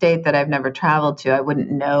different state that I've never traveled to, I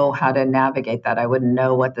wouldn't know how to navigate that. I wouldn't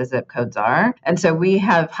know what the zip codes are. And so we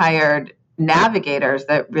have hired navigators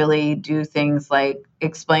that really do things like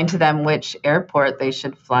explain to them which airport they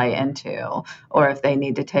should fly into, or if they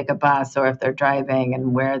need to take a bus, or if they're driving,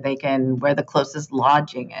 and where the closest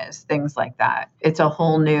lodging is, things like that. It's a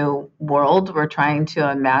whole new world we're trying to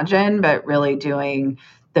imagine, but really doing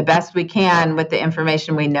the best we can with the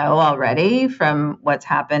information we know already from what's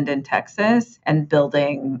happened in Texas and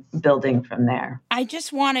building from there. I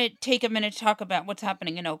just want to take a minute to talk about what's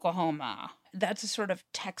happening in Oklahoma. That's a sort of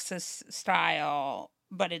Texas style,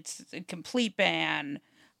 but it's a complete ban.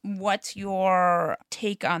 What's your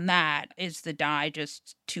take on that? Is the die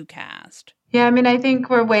just too cast? Yeah, I mean, I think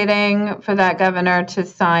we're waiting for that governor to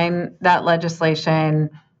sign that legislation.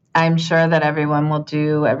 I'm sure that everyone will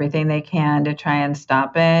do everything they can to try and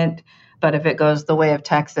stop it. But if it goes the way of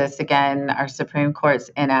Texas, again, our Supreme Court's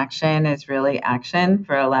inaction is really action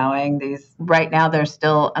for allowing these. Right now, they're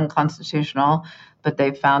still unconstitutional, but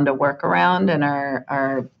they've found a workaround and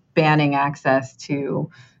are banning access to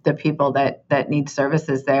the people that need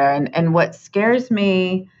services there. And what scares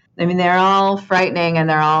me, I mean, they're all frightening and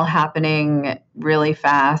they're all happening really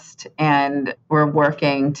fast, and we're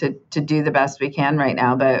working to do the best we can right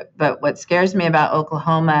now. But what scares me about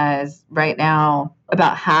Oklahoma is right now,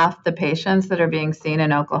 about half the patients that are being seen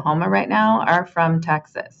in Oklahoma right now are from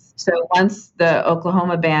Texas. So once the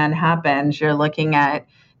Oklahoma ban happens, you're looking at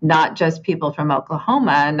not just people from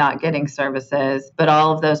Oklahoma not getting services, but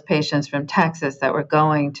all of those patients from Texas that were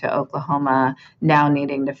going to Oklahoma now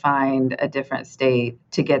needing to find a different state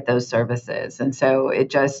to get those services. And so it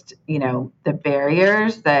just, the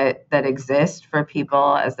barriers that exist for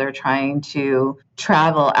people as they're trying to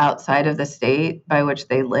travel outside of the state by which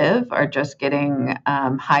they live are just getting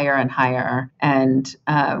higher and higher. And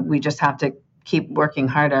we just have to keep working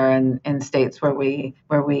harder in states where we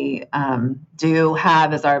do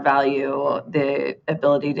have as our value the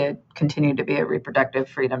ability to continue to be a reproductive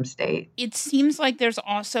freedom state. It seems like there's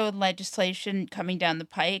also legislation coming down the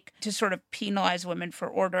pike to sort of penalize women for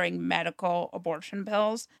ordering medical abortion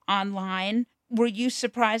pills online. Were you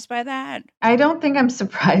surprised by that? I don't think I'm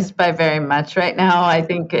surprised by very much right now. I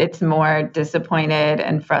think it's more disappointed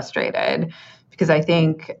and frustrated, because I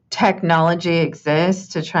think technology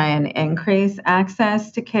exists to try and increase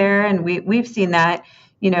access to care. And we've seen that,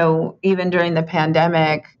 even during the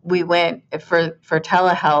pandemic, we went for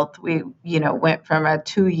telehealth, we, went from a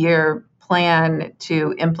 2-year plan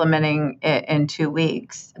to implementing it in 2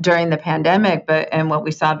 weeks during the pandemic. And what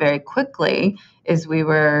we saw very quickly is we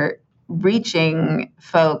were reaching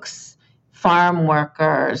folks, farm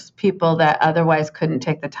workers, people that otherwise couldn't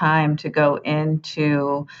take the time to go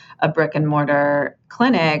into a brick and mortar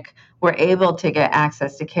clinic, were able to get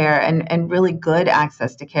access to care and really good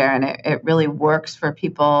access to care. And it really works for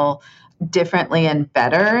people differently and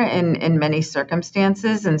better in many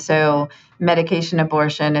circumstances. And so medication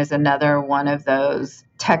abortion is another one of those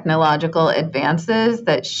technological advances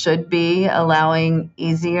that should be allowing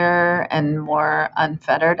easier and more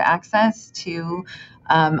unfettered access to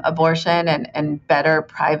abortion and better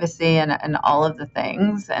privacy and all of the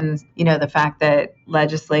things. And, the fact that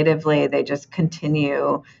legislatively they just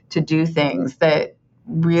continue to do things that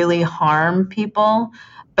really harm people.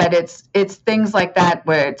 But it's things like that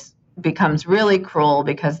where it becomes really cruel,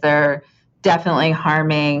 because they're definitely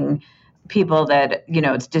harming people that,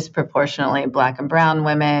 it's disproportionately Black and brown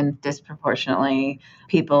women, disproportionately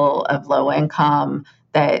people of low income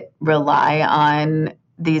that rely on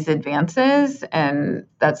these advances, and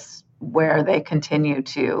that's where they continue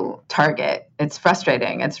to target. It's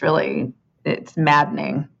frustrating. It's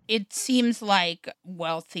maddening. It seems like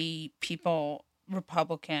wealthy people,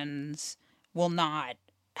 Republicans, will not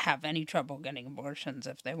have any trouble getting abortions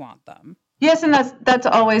if they want them. Yes, and that's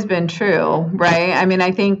always been true, right? I mean,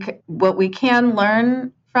 I think what we can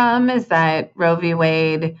learn from is that Roe v.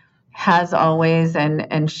 Wade has always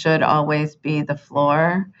and should always be the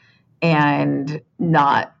floor and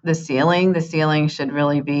not the ceiling. The ceiling should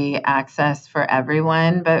really be access for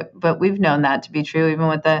everyone. But we've known that to be true, even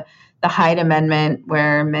with the Hyde Amendment,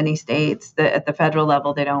 where many states at the federal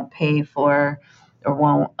level, they don't pay for or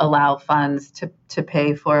won't allow funds to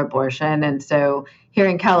pay for abortion. And so here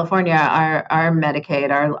in California, our Medicaid,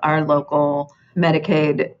 our local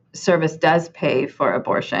Medicaid service does pay for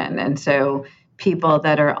abortion. And so people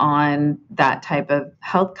that are on that type of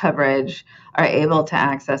health coverage are able to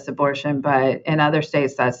access abortion. But in other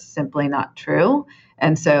states, that's simply not true.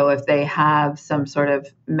 And so if they have some sort of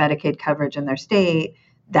Medicaid coverage in their state,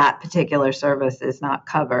 that particular service is not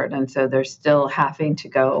covered. And so they're still having to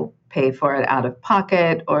go pay for it out of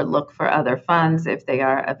pocket or look for other funds if they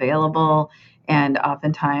are available. And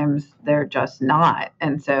oftentimes they're just not.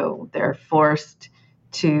 And so they're forced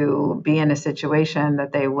to be in a situation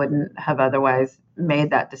that they wouldn't have otherwise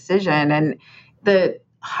made that decision. And the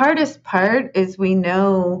hardest part is we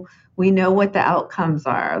know what the outcomes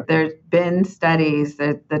are. There's been studies,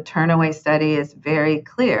 the Turnaway study is very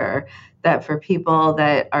clear that for people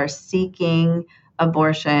that are seeking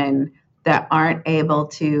abortion that aren't able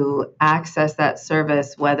to access that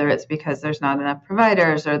service, whether it's because there's not enough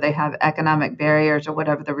providers or they have economic barriers or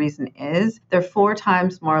whatever the reason is, they're 4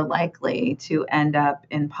 times more likely to end up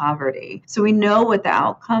in poverty. So we know what the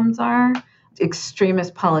outcomes are.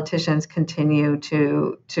 Extremist politicians continue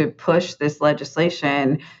to push this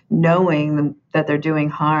legislation, knowing that they're doing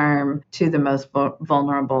harm to the most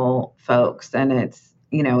vulnerable folks. And it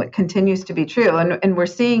continues to be true. And we're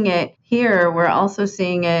seeing it here. We're also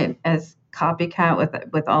seeing it as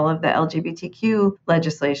copycat with all of the LGBTQ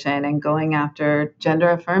legislation and going after gender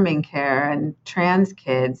affirming care and trans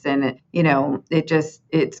kids. And,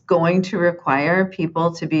 it's going to require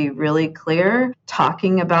people to be really clear,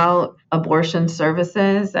 talking about abortion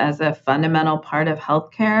services as a fundamental part of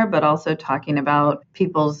healthcare, but also talking about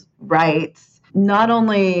people's rights, not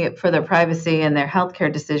only for their privacy and their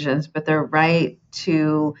healthcare decisions, but their right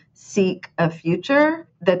to seek a future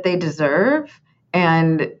that they deserve,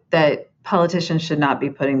 and that politicians should not be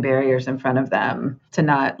putting barriers in front of them to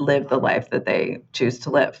not live the life that they choose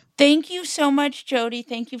to live. Thank you so much, Jody.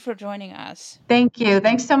 Thank you for joining us. Thank you.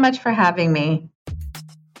 Thanks so much for having me.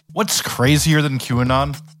 What's crazier than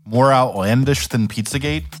QAnon? More outlandish than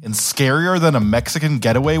Pizzagate? And scarier than a Mexican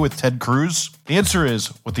getaway with Ted Cruz? The answer is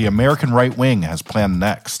what the American right wing has planned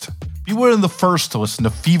next. Be one of the first to listen to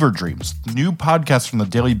Fever Dreams, the new podcast from the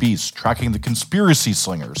Daily Beast tracking the conspiracy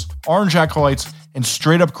slingers, orange acolytes, and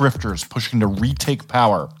straight-up grifters pushing to retake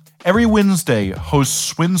power. Every Wednesday, hosts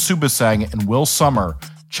Swin Subasang and Will Sommer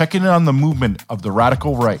check in on the movement of the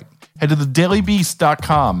radical right. Head to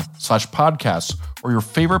thedailybeast.com/podcasts or your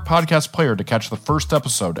favorite podcast player to catch the first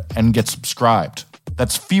episode and get subscribed.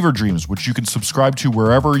 That's Fever Dreams, which you can subscribe to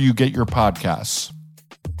wherever you get your podcasts.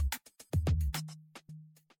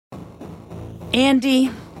 Andy.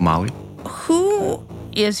 Molly? Who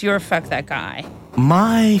is your fuck that guy?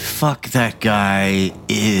 My fuck that guy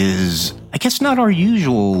is, I guess, not our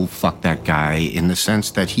usual fuck that guy in the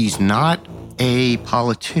sense that he's not a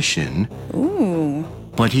politician. Ooh.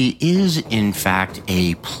 But he is, in fact,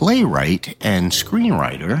 a playwright and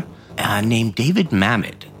screenwriter named David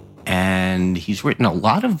Mamet. And he's written a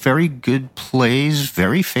lot of very good plays,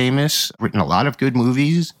 very famous, written a lot of good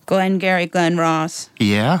movies. Glengarry Glen Ross.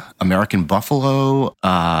 Yeah, American Buffalo,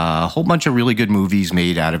 a whole bunch of really good movies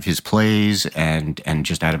made out of his plays and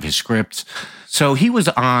just out of his scripts. So he was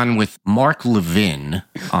on with Mark Levin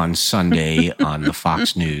on Sunday on the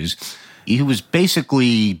Fox News. He was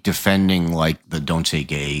basically defending like the Don't Say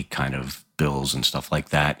Gay kind of bills and stuff like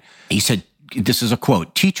that. He said, this is a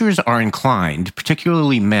quote, "Teachers are inclined,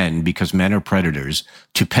 particularly men, because men are predators,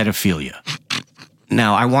 to pedophilia."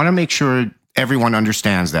 Now, I want to make sure everyone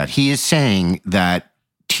understands that. He is saying that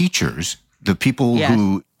teachers, the people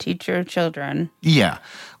who... teacher children. Yeah,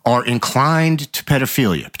 are inclined to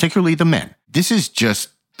pedophilia, particularly the men. This is just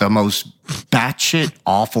the most batshit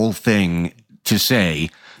awful thing to say.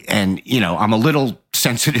 And, I'm a little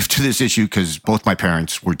sensitive to this issue because both my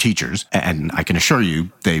parents were teachers, and I can assure you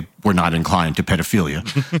they were not inclined to pedophilia,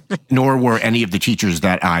 nor were any of the teachers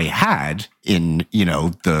that I had in,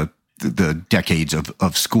 the decades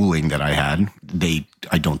of schooling that I had.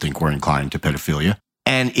 I don't think were inclined to pedophilia.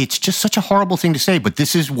 And it's just such a horrible thing to say, but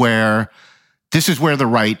this is where the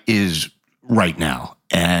right is right now.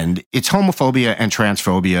 And it's homophobia and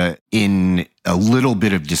transphobia in a little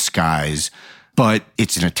bit of disguise. But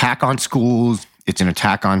it's an attack on schools. It's an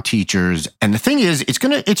attack on teachers. And the thing is,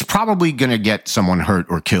 it's probably going to get someone hurt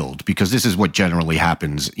or killed because this is what generally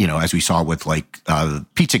happens, as we saw with the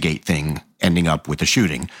Pizzagate thing ending up with a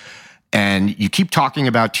shooting. And you keep talking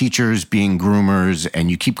about teachers being groomers,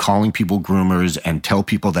 and you keep calling people groomers and tell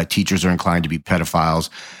people that teachers are inclined to be pedophiles,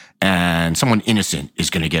 and someone innocent is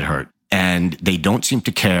going to get hurt. And they don't seem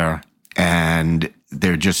to care. And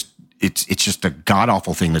they're just, it's just a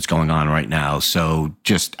god-awful thing that's going on right now. So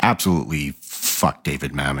just absolutely fuck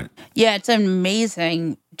David Mamet. Yeah, it's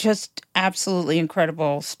amazing. Just absolutely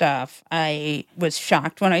incredible stuff. I was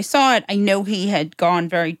shocked when I saw it. I know he had gone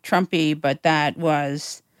very Trumpy, but that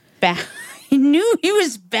was bad. I knew he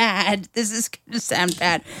was bad. This is going to sound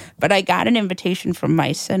bad. But I got an invitation from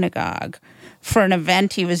my synagogue for an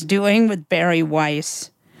event he was doing with Barry Weiss.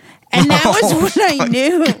 And that was when I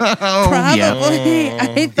knew. Probably. Yep.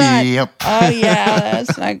 I thought, oh, yeah,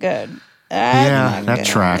 that's not good. That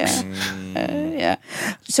tracks. Yeah.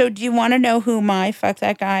 So do you want to know who my fuck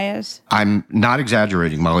that guy is? I'm not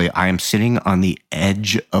exaggerating, Molly. I am sitting on the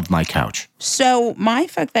edge of my couch. So my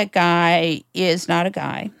fuck that guy is not a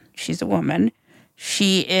guy. She's a woman.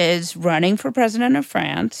 She is running for president of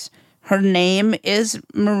France. Her name is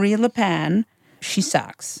Marine Le Pen. She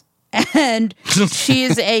sucks. And she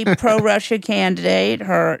is a pro-Russia candidate.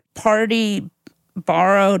 Her party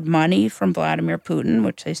borrowed money from Vladimir Putin,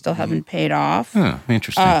 which they still haven't paid off. Huh,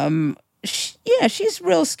 interesting. She's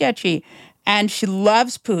real sketchy. And she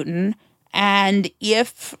loves Putin. And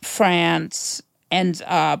if France ends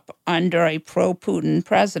up under a pro-Putin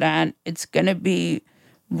president, it's going to be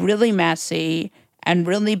really messy and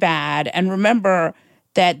really bad. And remember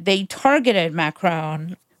that they targeted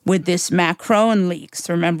Macron with this Macron leaks,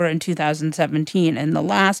 remember, in 2017 in the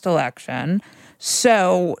last election.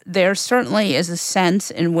 So there certainly is a sense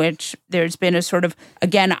in which there's been a sort of,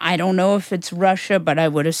 again, I don't know if it's Russia, but I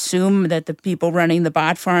would assume that the people running the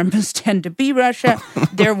bot farms tend to be Russia.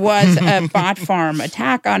 There was a bot farm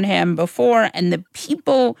attack on him before, and the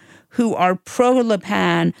people who are pro-Le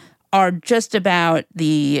Pen are just about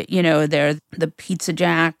they're the Pizza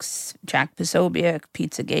Jacks, Jack Posobiec,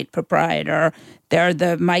 Pizzagate proprietor. They're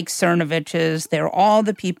the Mike Cernoviches. They're all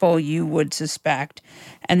the people you would suspect.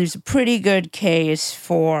 And there's a pretty good case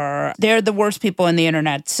for they're the worst people in the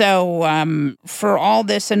internet. So for all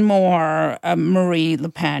this and more, Marie Le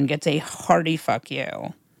Pen gets a hearty fuck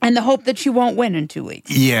you. And the hope that she won't win in 2 weeks.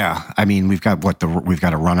 Yeah. I mean, we've got a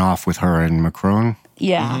runoff with her and Macron.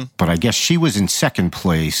 Yeah. Mm-hmm. But I guess she was in second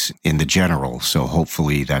place in the general, so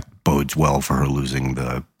hopefully that bodes well for her losing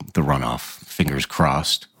the runoff. Fingers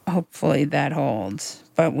crossed. Hopefully that holds,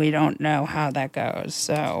 but we don't know how that goes,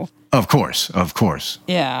 so. Of course.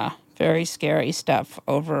 Yeah, very scary stuff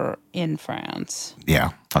over in France. Yeah,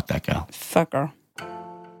 fuck that gal. Fuck her.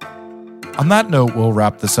 On that note, we'll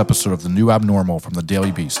wrap this episode of The New Abnormal from The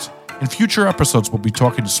Daily Beast. In future episodes, we'll be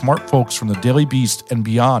talking to smart folks from The Daily Beast and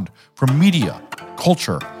beyond, from media,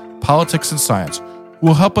 culture, politics, and science, who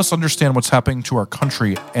will help us understand what's happening to our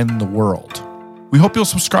country and the world. We hope you'll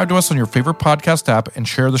subscribe to us on your favorite podcast app and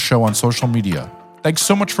share the show on social media. Thanks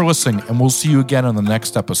so much for listening, and we'll see you again on the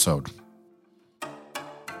next episode.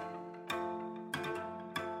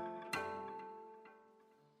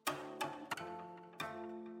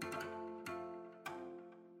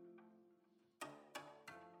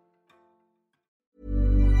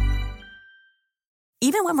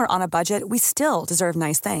 Even when we're on a budget, we still deserve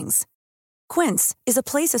nice things. Quince is a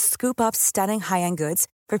place to scoop up stunning high-end goods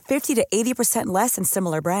for 50 to 80% less than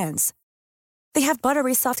similar brands. They have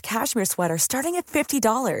buttery soft cashmere sweaters starting at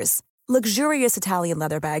 $50, luxurious Italian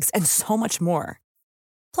leather bags, and so much more.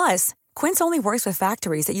 Plus, Quince only works with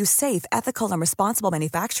factories that use safe, ethical, and responsible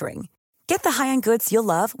manufacturing. Get the high-end goods you'll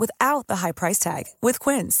love without the high price tag with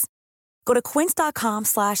Quince. Go to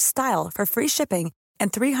quince.com/style for free shipping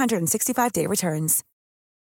and 365-day returns.